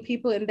like meeting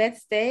people in that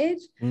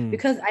stage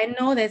because I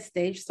know that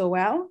stage so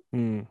well.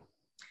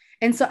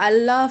 And so I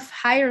love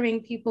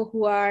hiring people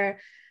who are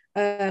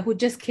who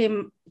just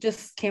came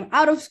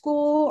out of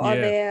school, or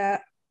they're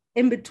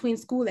in between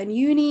school and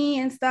uni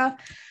and stuff.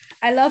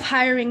 I love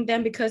hiring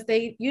them because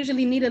they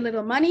usually need a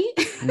little money.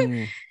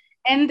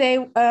 And they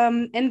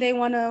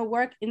want to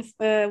work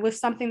with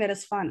something that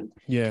is fun.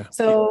 Yeah.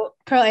 So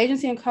Curl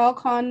Agency and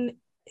CurlCon,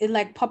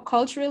 like pop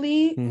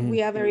culturally,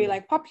 we are very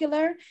like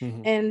popular,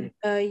 and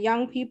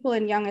young people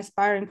and young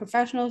aspiring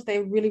professionals, they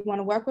really want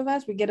to work with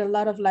us. We get a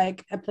lot of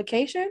like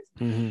applications,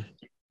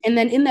 and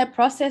then in that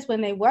process,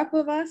 when they work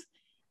with us,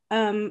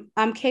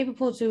 I'm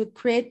capable to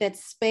create that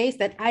space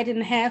that I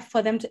didn't have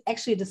for them to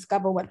actually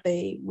discover what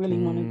they really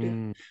want to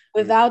do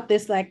without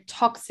this like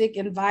toxic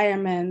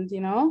environment,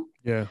 you know?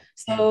 Yeah.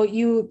 So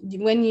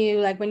when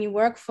you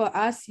work for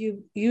us,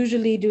 you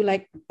usually do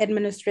like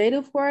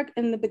administrative work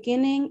in the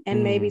beginning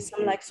and maybe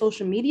some like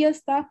social media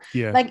stuff.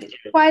 Yeah. Like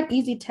quite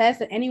easy tasks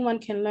that anyone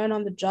can learn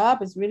on the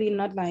job. It's really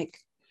not like,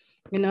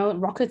 you know,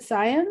 rocket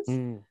science.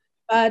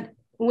 But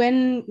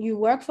when you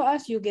work for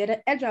us, you get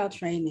an agile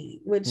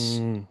training, which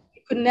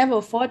could never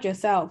afford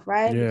yourself,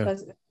 right? Yeah.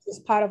 Because it's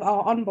part of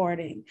our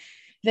onboarding.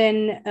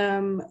 Then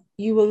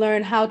you will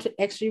learn how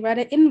to actually write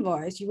an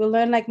invoice. You will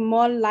learn like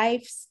more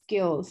life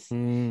skills.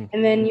 And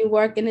then you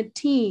work in a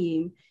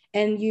team,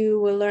 and you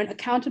will learn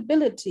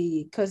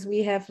accountability, because we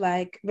have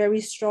like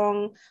very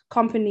strong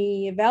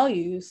company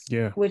values,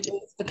 which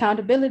is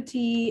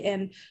accountability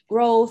and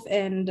growth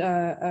and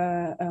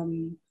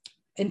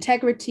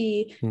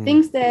integrity,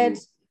 things that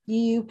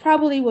you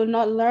probably will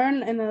not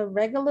learn in a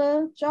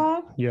regular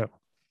job. Yeah.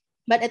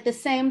 But at the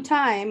same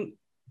time,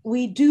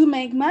 we do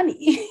make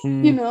money,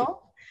 you know?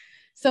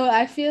 So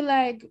I feel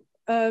like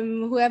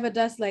whoever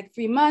does like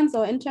 3 months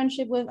or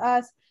internship with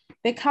us,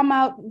 they come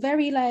out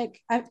very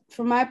like,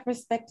 from my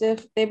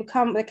perspective, they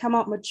come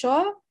out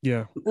mature,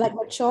 like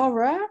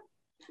maturer,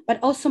 but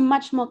also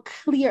much more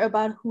clear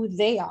about who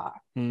they are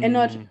and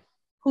not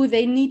who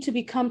they need to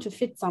become to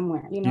fit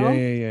somewhere, you know?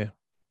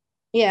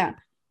 Yeah.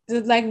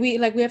 Like we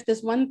have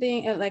this one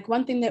thing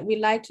that we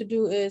like to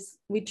do is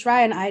we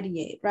try and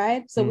ideate,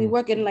 right? So we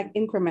work in like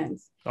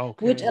increments,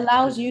 which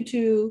allows you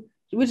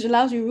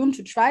room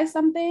to try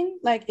something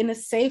like in a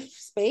safe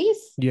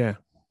space,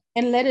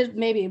 and let it,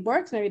 maybe it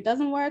works, maybe it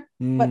doesn't work,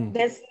 but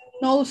there's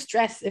no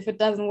stress if it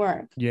doesn't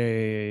work,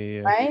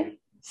 right?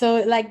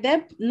 So like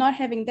that, not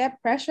having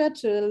that pressure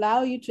to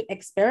allow you to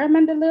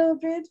experiment a little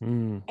bit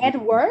at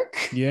work,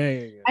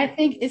 I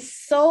think is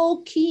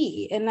so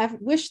key, and I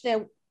wish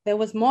there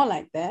was more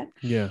like that.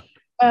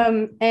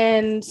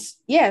 And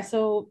yeah,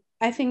 so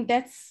I think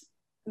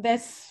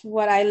that's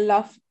what I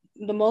love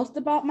the most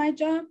about my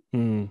job.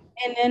 And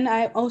then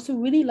I also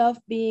really love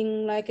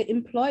being like an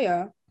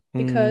employer,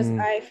 because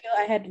I feel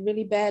I had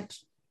really bad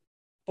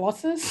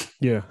bosses.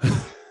 To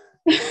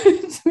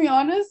be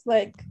honest,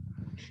 like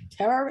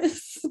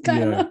terrorists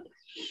kind of.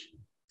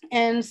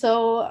 And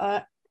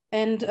so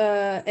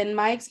and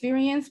my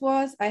experience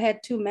was I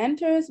had 2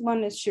 mentors.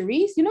 One is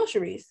Cherise. You know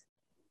Cherise?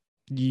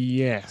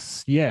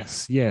 Yes.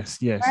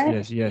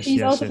 Right?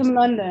 She's also from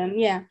London.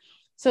 Yeah.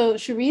 So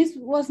Cherise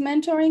was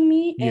mentoring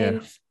me,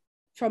 and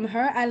from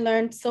her I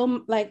learned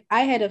so, like,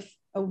 I had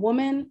a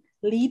woman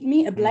lead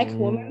me, a Black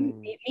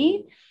woman lead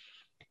me,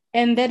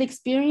 and that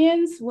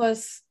experience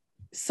was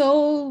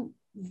so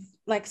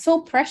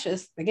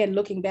precious, again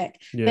looking back,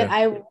 that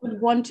I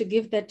would want to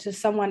give that to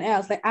someone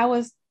else. Like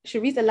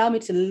Cherise allowed me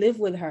to live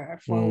with her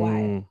for a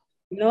while.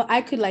 You know,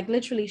 I could like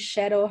literally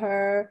shadow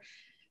her.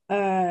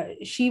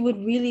 She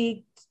would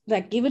really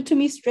like give it to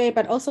me straight,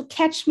 but also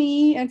catch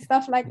me and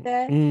stuff like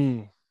that.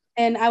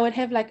 And I would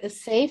have like a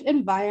safe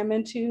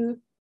environment to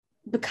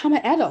become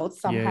an adult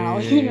somehow,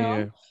 you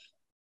know?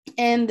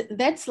 And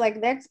that's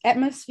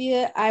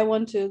atmosphere. I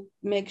want to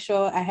make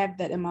sure I have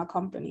that in my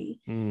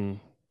company.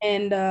 And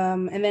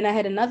then I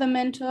had another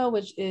mentor,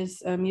 which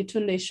is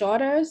Yetunde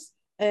Shorters,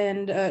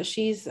 and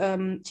she's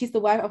the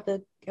wife of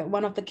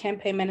one of the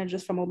campaign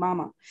managers from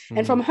Obama.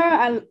 And from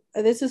her,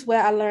 this is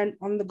where I learned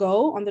on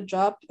the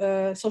job,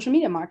 social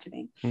media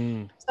marketing.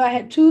 So I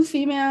had 2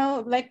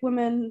 female Black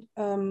women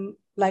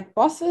like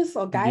bosses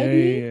or guide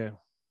me.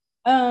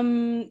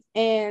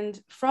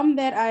 And from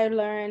that I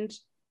learned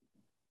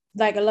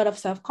like a lot of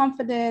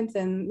self-confidence,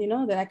 and you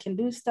know that I can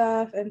do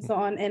stuff and so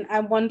on. And I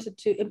wanted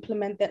to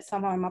implement that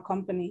somehow in my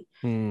company,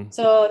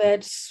 so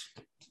that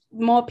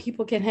more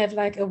people can have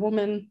like a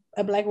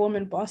Black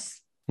woman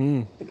boss,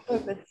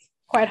 because it's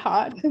quite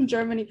hard in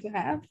Germany to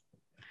have.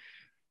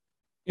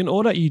 In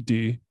all that you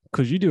do,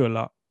 Because you do a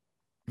lot.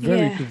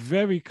 Yeah.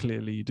 Very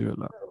clearly you do a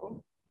lot.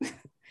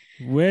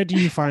 Where do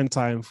you find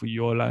time for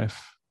your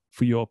life,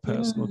 for your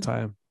personal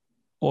time?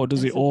 Or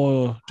does it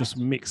all just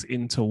mix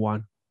into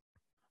one?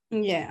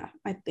 Yeah,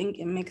 I think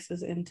it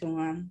mixes into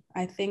one.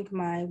 I think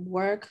my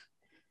work,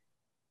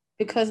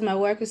 because my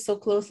work is so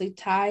closely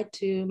tied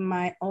to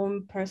my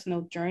own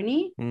personal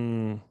journey,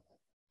 it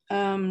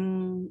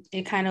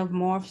kind of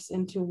morphs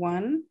into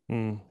one,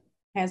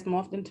 has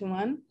morphed into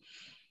one.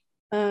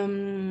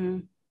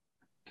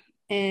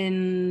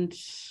 And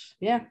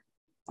yeah,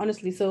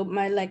 honestly, so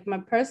my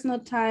personal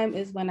time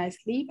is when I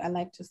sleep. I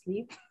like to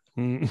sleep.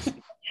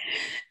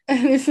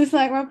 This is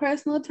like my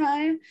personal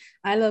time.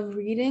 I love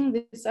reading.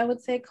 This I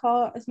would say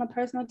is my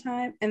personal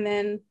time. And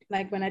then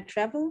like when I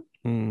travel,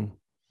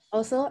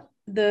 also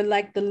the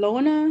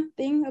loner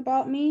thing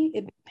about me,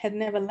 it had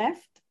never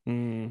left.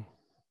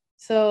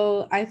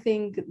 So I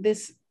think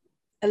this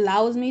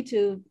allows me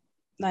to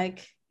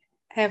like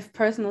have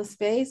personal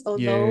space,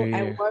 although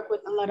I work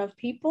with a lot of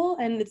people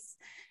and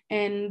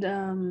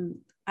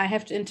I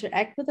have to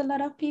interact with a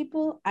lot of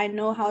people. I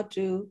know how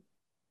to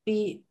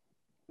be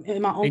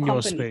in my own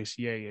company. Your space.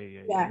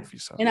 Yeah.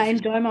 And I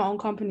enjoy my own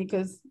company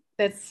because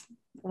that's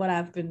what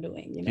I've been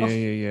doing, you know.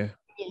 Yeah.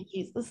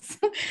 Jesus.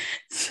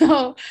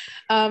 So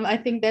I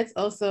think that's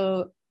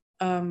also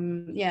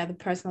the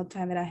personal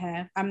time that I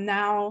have. I'm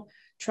now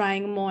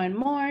trying more and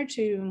more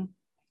to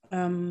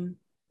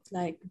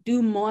like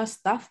do more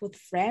stuff with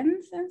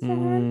friends and so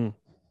on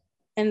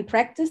and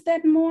practice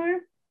that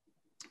more.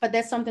 But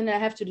that's something that I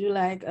have to do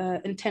like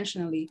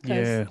intentionally,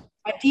 because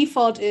my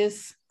default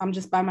is I'm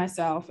just by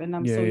myself and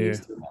I'm so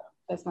used to that.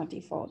 That's my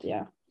default.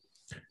 Yeah.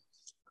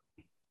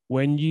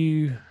 When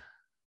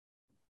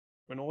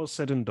all is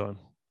said and done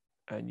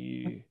and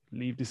you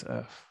leave this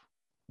earth,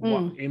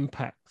 what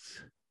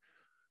impact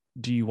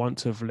do you want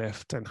to have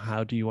left and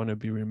how do you want to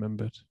be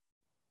remembered?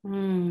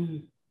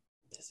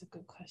 That's a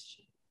good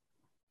question.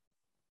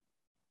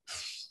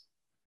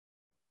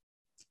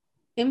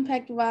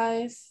 Impact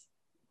wise,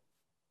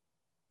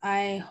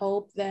 I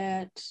hope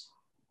that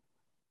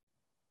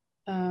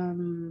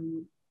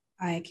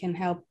I can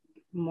help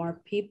more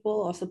people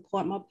or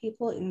support more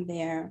people in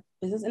their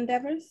business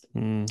endeavors,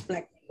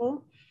 Black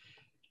people,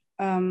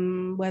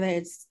 whether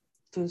it's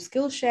through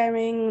skill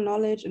sharing,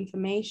 knowledge,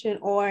 information,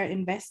 or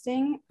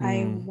investing.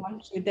 I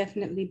want to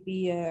definitely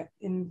be an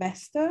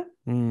investor.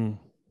 And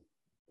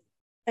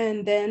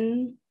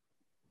then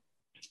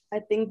I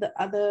think the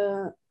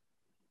other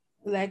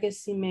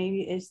legacy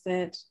maybe is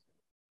that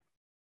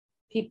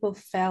people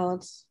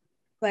felt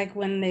like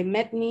when they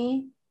met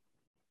me,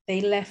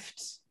 they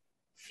left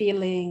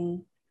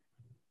feeling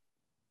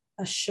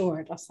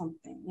assured or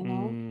something, you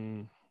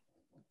know,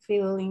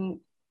 feeling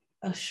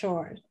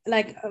assured.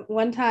 Like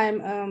one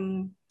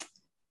time,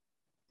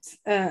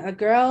 a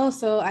girl,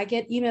 so I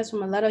get emails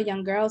from a lot of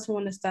young girls who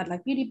want to start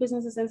like beauty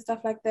businesses and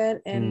stuff like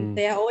that. And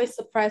they are always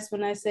surprised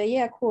when I say,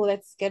 yeah, cool,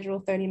 let's schedule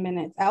 30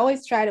 minutes. I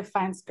always try to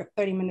find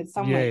 30 minutes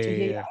somewhere to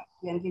hear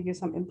you and give you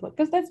some input,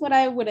 because that's what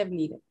I would have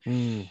needed.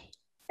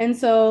 And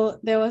so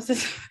there was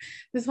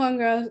this one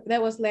girl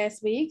that was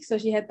last week. So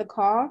she had the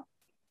call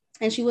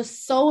and she was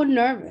so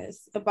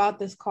nervous about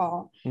this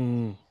call.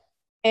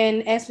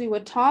 And as we were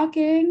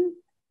talking,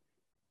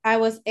 I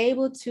was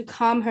able to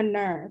calm her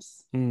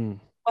nerves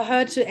for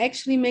her to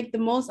actually make the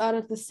most out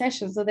of the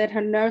session so that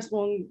her nerves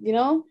won't, you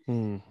know,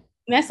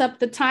 mess up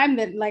the time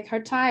that like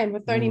her time for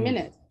 30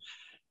 minutes.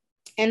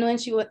 And when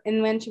she was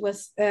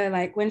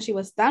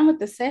done with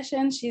the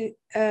session, she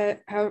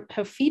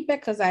her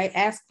feedback, because I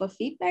asked for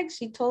feedback,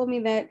 she told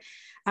me that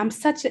I'm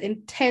such an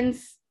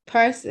intense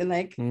person,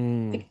 like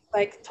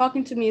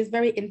talking to me is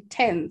very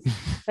intense,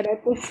 but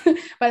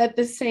at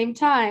the same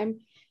time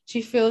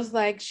she feels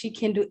like she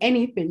can do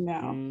anything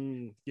now.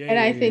 And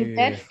I think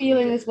that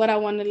feeling is what I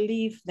want to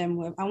leave them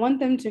with. I want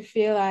them to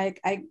feel like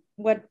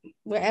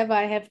wherever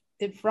I have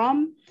it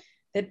from,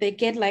 that they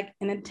get like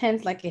an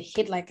intense, like a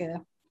hit, like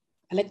a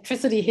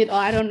electricity hit, or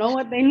I don't know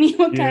what they need,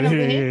 what kind of a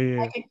hit.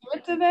 I can give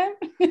it to them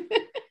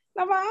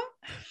somehow.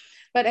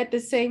 But at the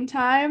same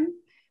time,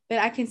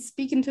 that I can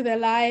speak into their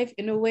life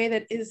in a way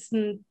that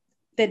isn't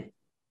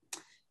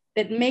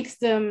that makes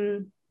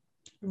them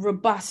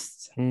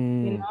robust. You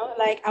know,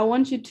 like I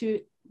want you to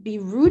be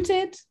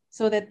rooted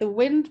so that the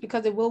wind,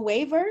 because it will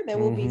waver, there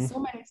will be so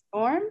many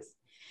storms.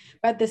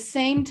 But at the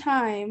same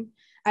time,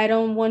 I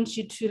don't want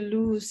you to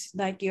lose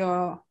like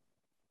your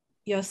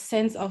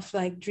sense of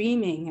like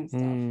dreaming and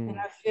stuff. And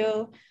I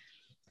feel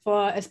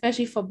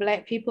especially for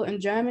Black people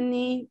in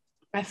Germany,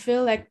 I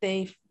feel like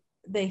they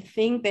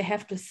think they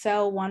have to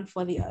sell one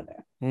for the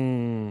other.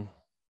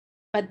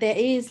 But there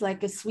is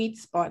like a sweet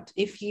spot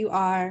if you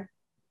are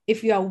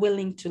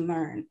willing to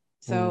learn.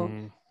 So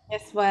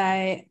that's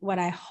what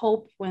I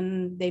hope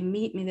when they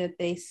meet me, that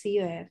they see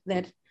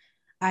that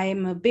I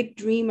am a big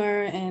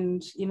dreamer,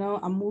 and you know,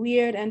 I'm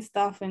weird and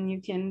stuff, and you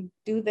can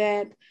do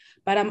that,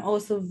 but I'm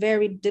also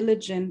very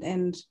diligent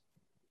and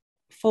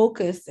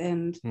focused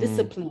and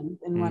disciplined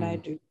in what I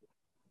do.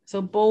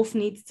 So both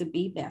needs to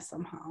be there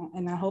somehow.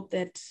 And I hope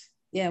that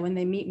when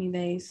they meet me,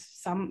 they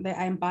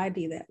I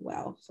embody that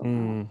well. So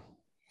No,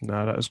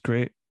 that's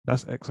great.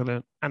 That's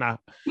excellent. And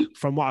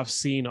from what I've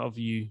seen of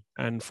you,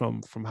 and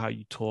from how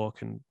you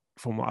talk, and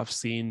from what I've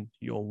seen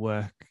your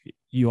work,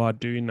 you are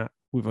doing that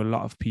with a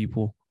lot of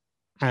people,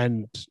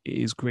 and it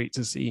is great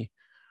to see.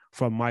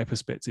 From my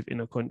perspective,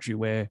 in a country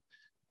where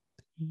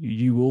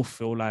you will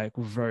feel like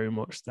very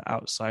much the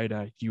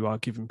outsider, you are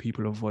giving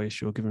people a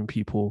voice, you're giving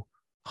people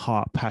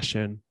heart,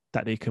 passion,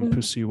 that they can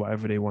pursue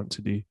whatever they want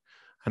to do.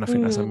 And I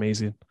think that's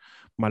amazing.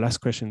 My last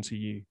question to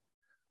you.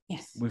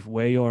 Yes. With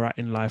where you're at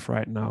in life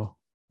right now,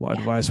 what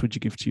advice would you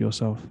give to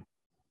yourself?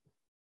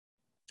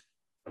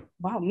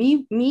 Wow,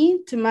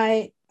 me to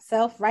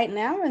myself right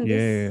now in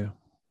this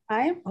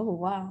time? Oh,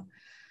 wow.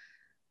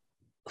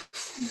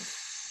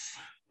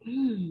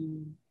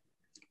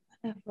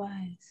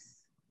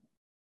 Advice.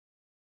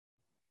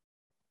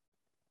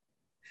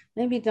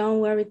 Maybe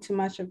don't worry too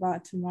much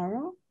about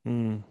tomorrow.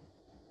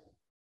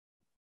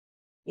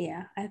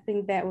 Yeah, I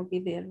think that would be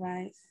the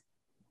advice.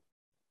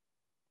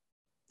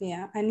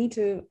 Yeah,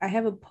 I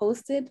have a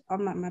post-it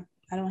on my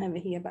I don't have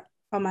it here, but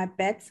on my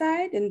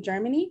bedside in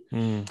Germany.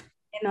 And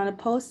on a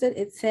post-it,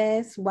 it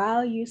says,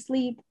 while you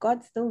sleep,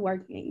 God's still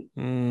working.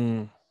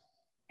 And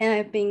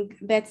I think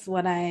that's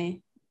what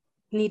I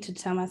need to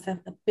tell myself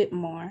a bit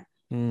more.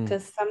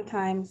 Because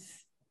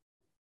sometimes,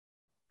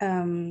 I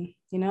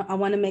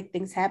want to make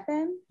things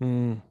happen.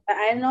 But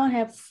I don't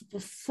have the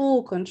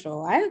full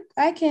control.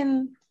 I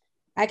can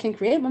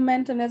create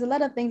momentum. There's a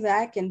lot of things that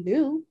I can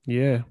do.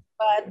 Yeah.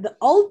 But the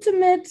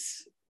ultimate,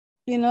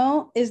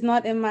 is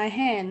not in my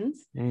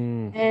hands.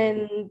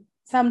 And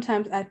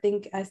sometimes I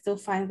think I still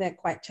find that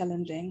quite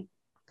challenging.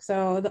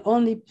 So the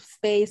only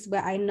space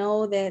where I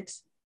know that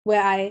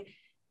where I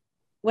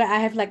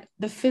have like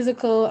the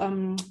physical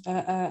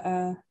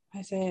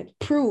I said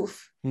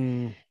proof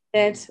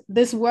that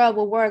this world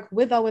will work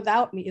with or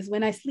without me is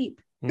when I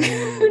sleep.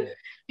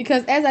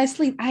 Because as I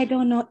sleep, I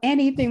don't know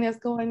anything that's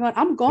going on.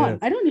 I'm gone.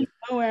 I don't even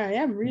know where I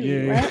am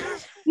really,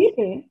 right?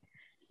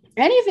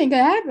 Anything could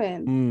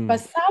happen. But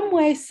some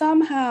way,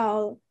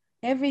 somehow,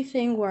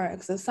 everything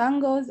works. The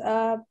sun goes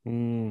up,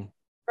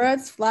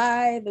 birds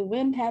fly, the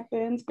wind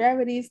happens,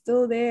 gravity is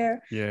still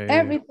there.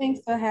 Everything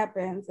still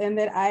happens. And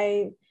that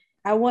I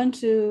want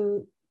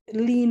to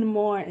lean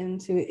more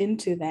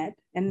into that,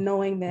 and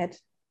knowing that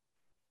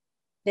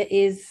there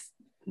is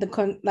the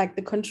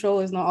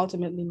control is not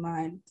ultimately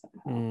mine.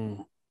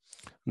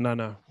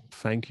 No,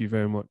 thank you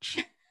very much.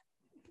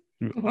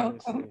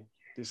 Honestly,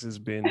 this has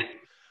been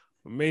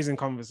amazing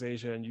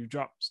conversation. You've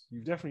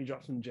definitely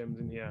dropped some gems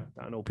in here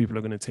that I know people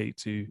are going to take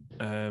to.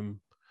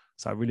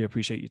 So I really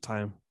appreciate your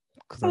time.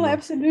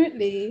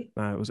 Absolutely.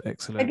 It was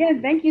excellent.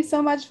 Again, thank you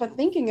so much for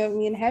thinking of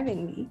me and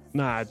having me.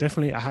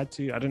 Definitely. I had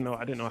to. I didn't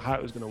know how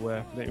it was going to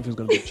work. I didn't know if it was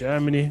going to be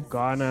Germany,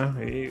 Ghana,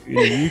 in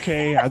the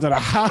UK. I don't know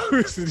how I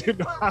didn't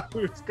know how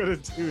we was going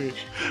to do it.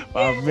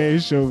 But I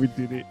made sure we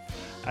did it.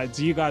 And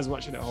to you guys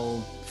watching at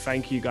home,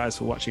 thank you guys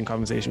for watching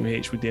Conversation with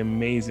H with the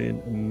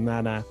amazing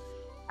Nana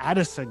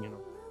Addison,